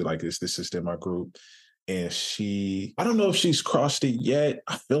quick too. Like this sister in my group. And I don't know if she's crossed it yet.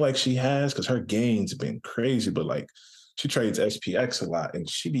 I feel like she has because her gains have been crazy, but like she trades SPX a lot and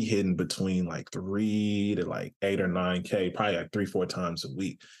she be hitting between like 3 to like 8 or 9K, probably like 3-4 times a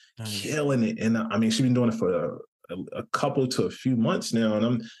week, killing it. And I mean, she's been doing it for a couple to a few months now.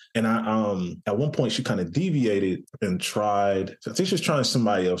 And I at one point she kind of deviated and tried, I think she was trying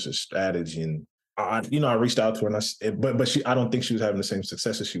somebody else's strategy. And I reached out to her and I don't think she was having the same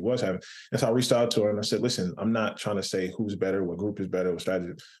success as she was having. And so I reached out to her and I said, listen, I'm not trying to say who's better, what group is better, what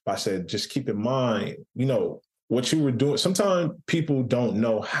strategy, but I said, just keep in mind, what you were doing. Sometimes people don't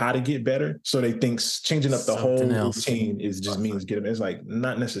know how to get better. So they think changing up the whole routine means get them. It's like,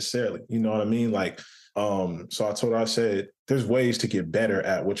 not necessarily, you know what I mean? Like, so I told her, I said, there's ways to get better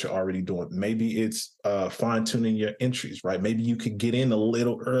at what you're already doing. Maybe it's fine tuning your entries, right? Maybe you could get in a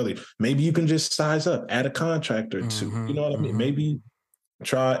little early. Maybe you can just size up, add a contract or two. You know what I mean? Maybe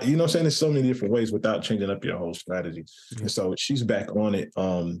try, you know what I'm saying? There's so many different ways without changing up your whole strategy. And so she's back on it.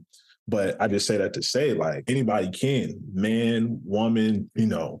 But I just say that to say, like, anybody can, man, woman,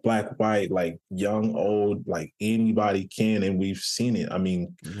 black, white, like young, old, like anybody can. And we've seen it. I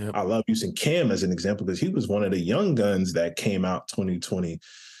mean, I love using Cam as an example because he was one of the young guns that came out 2020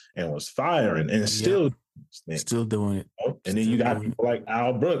 and was firing and still doing it. And then you got people like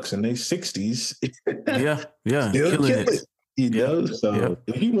Al Brooks in their 60s. Still killing it. So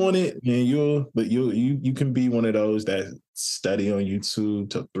if you want it, man, you can be one of those that study on YouTube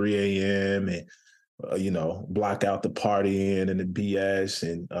till 3 a.m. and block out the partying and the BS,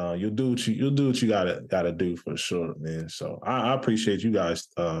 and you'll do what you gotta do for sure, man. So I appreciate you guys.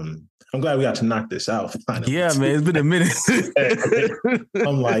 I'm glad we got to knock this out finally. Yeah, man, it's been a minute.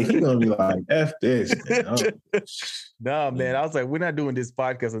 I'm like, he's gonna be like, F this, man. No, man, I was like, we're not doing this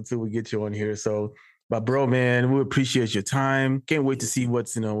podcast until we get you on here. So, but bro, man, we appreciate your time. Can't wait to see what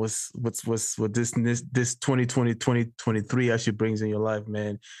this 2020, 2023 actually brings in your life,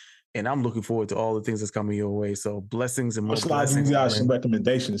 man. And I'm looking forward to all the things that's coming your way. So blessings and more blessings. You guys some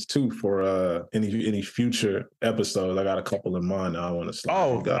recommendations too for any future episodes. I got a couple in mind. I want to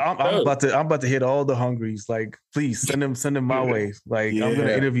slide. I'm about to hit all the hungries. Like, please send them my way. Like, I'm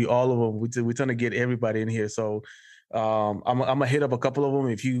gonna interview all of them. We're trying to get everybody in here. So I'm gonna hit up a couple of them.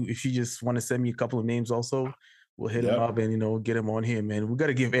 If you just want to send me a couple of names, also we'll hit them up and get them on here, man. We got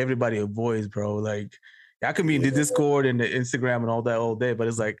to give everybody a voice, bro. Like, I can be in the Discord and the Instagram and all that all day, but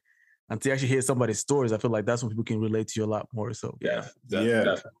it's like, until you actually hear somebody's stories, I feel like that's when people can relate to you a lot more. So definitely.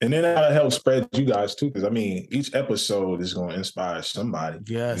 And then that'll help spread you guys too, because I mean, each episode is going to inspire somebody.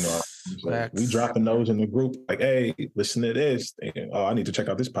 Yes, we dropping those in the group, like, hey, listen to this. And, I need to check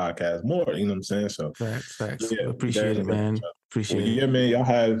out this podcast more. You know what I'm saying? So facts. Appreciate it, man. Appreciate it. Yeah, man. Y'all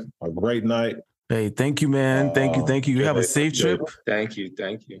have a great night. Hey, thank you, man. Thank you. You have a safe trip. Thank you.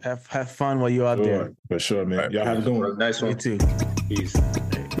 Have fun while you're out there. For sure, man. Y'all have a good one. Nice one. You too. Peace.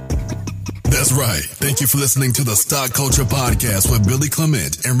 That's right. Thank you for listening to the Stock Culture Podcast with Billy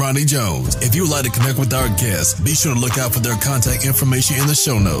Clement and Ronnie Jones. If you would like to connect with our guests, be sure to look out for their contact information in the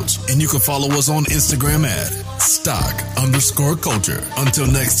show notes. And you can follow us on Instagram at stock_culture. Until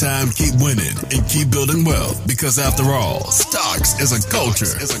next time, keep winning and keep building wealth, because after all, stocks is a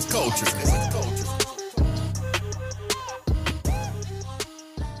culture.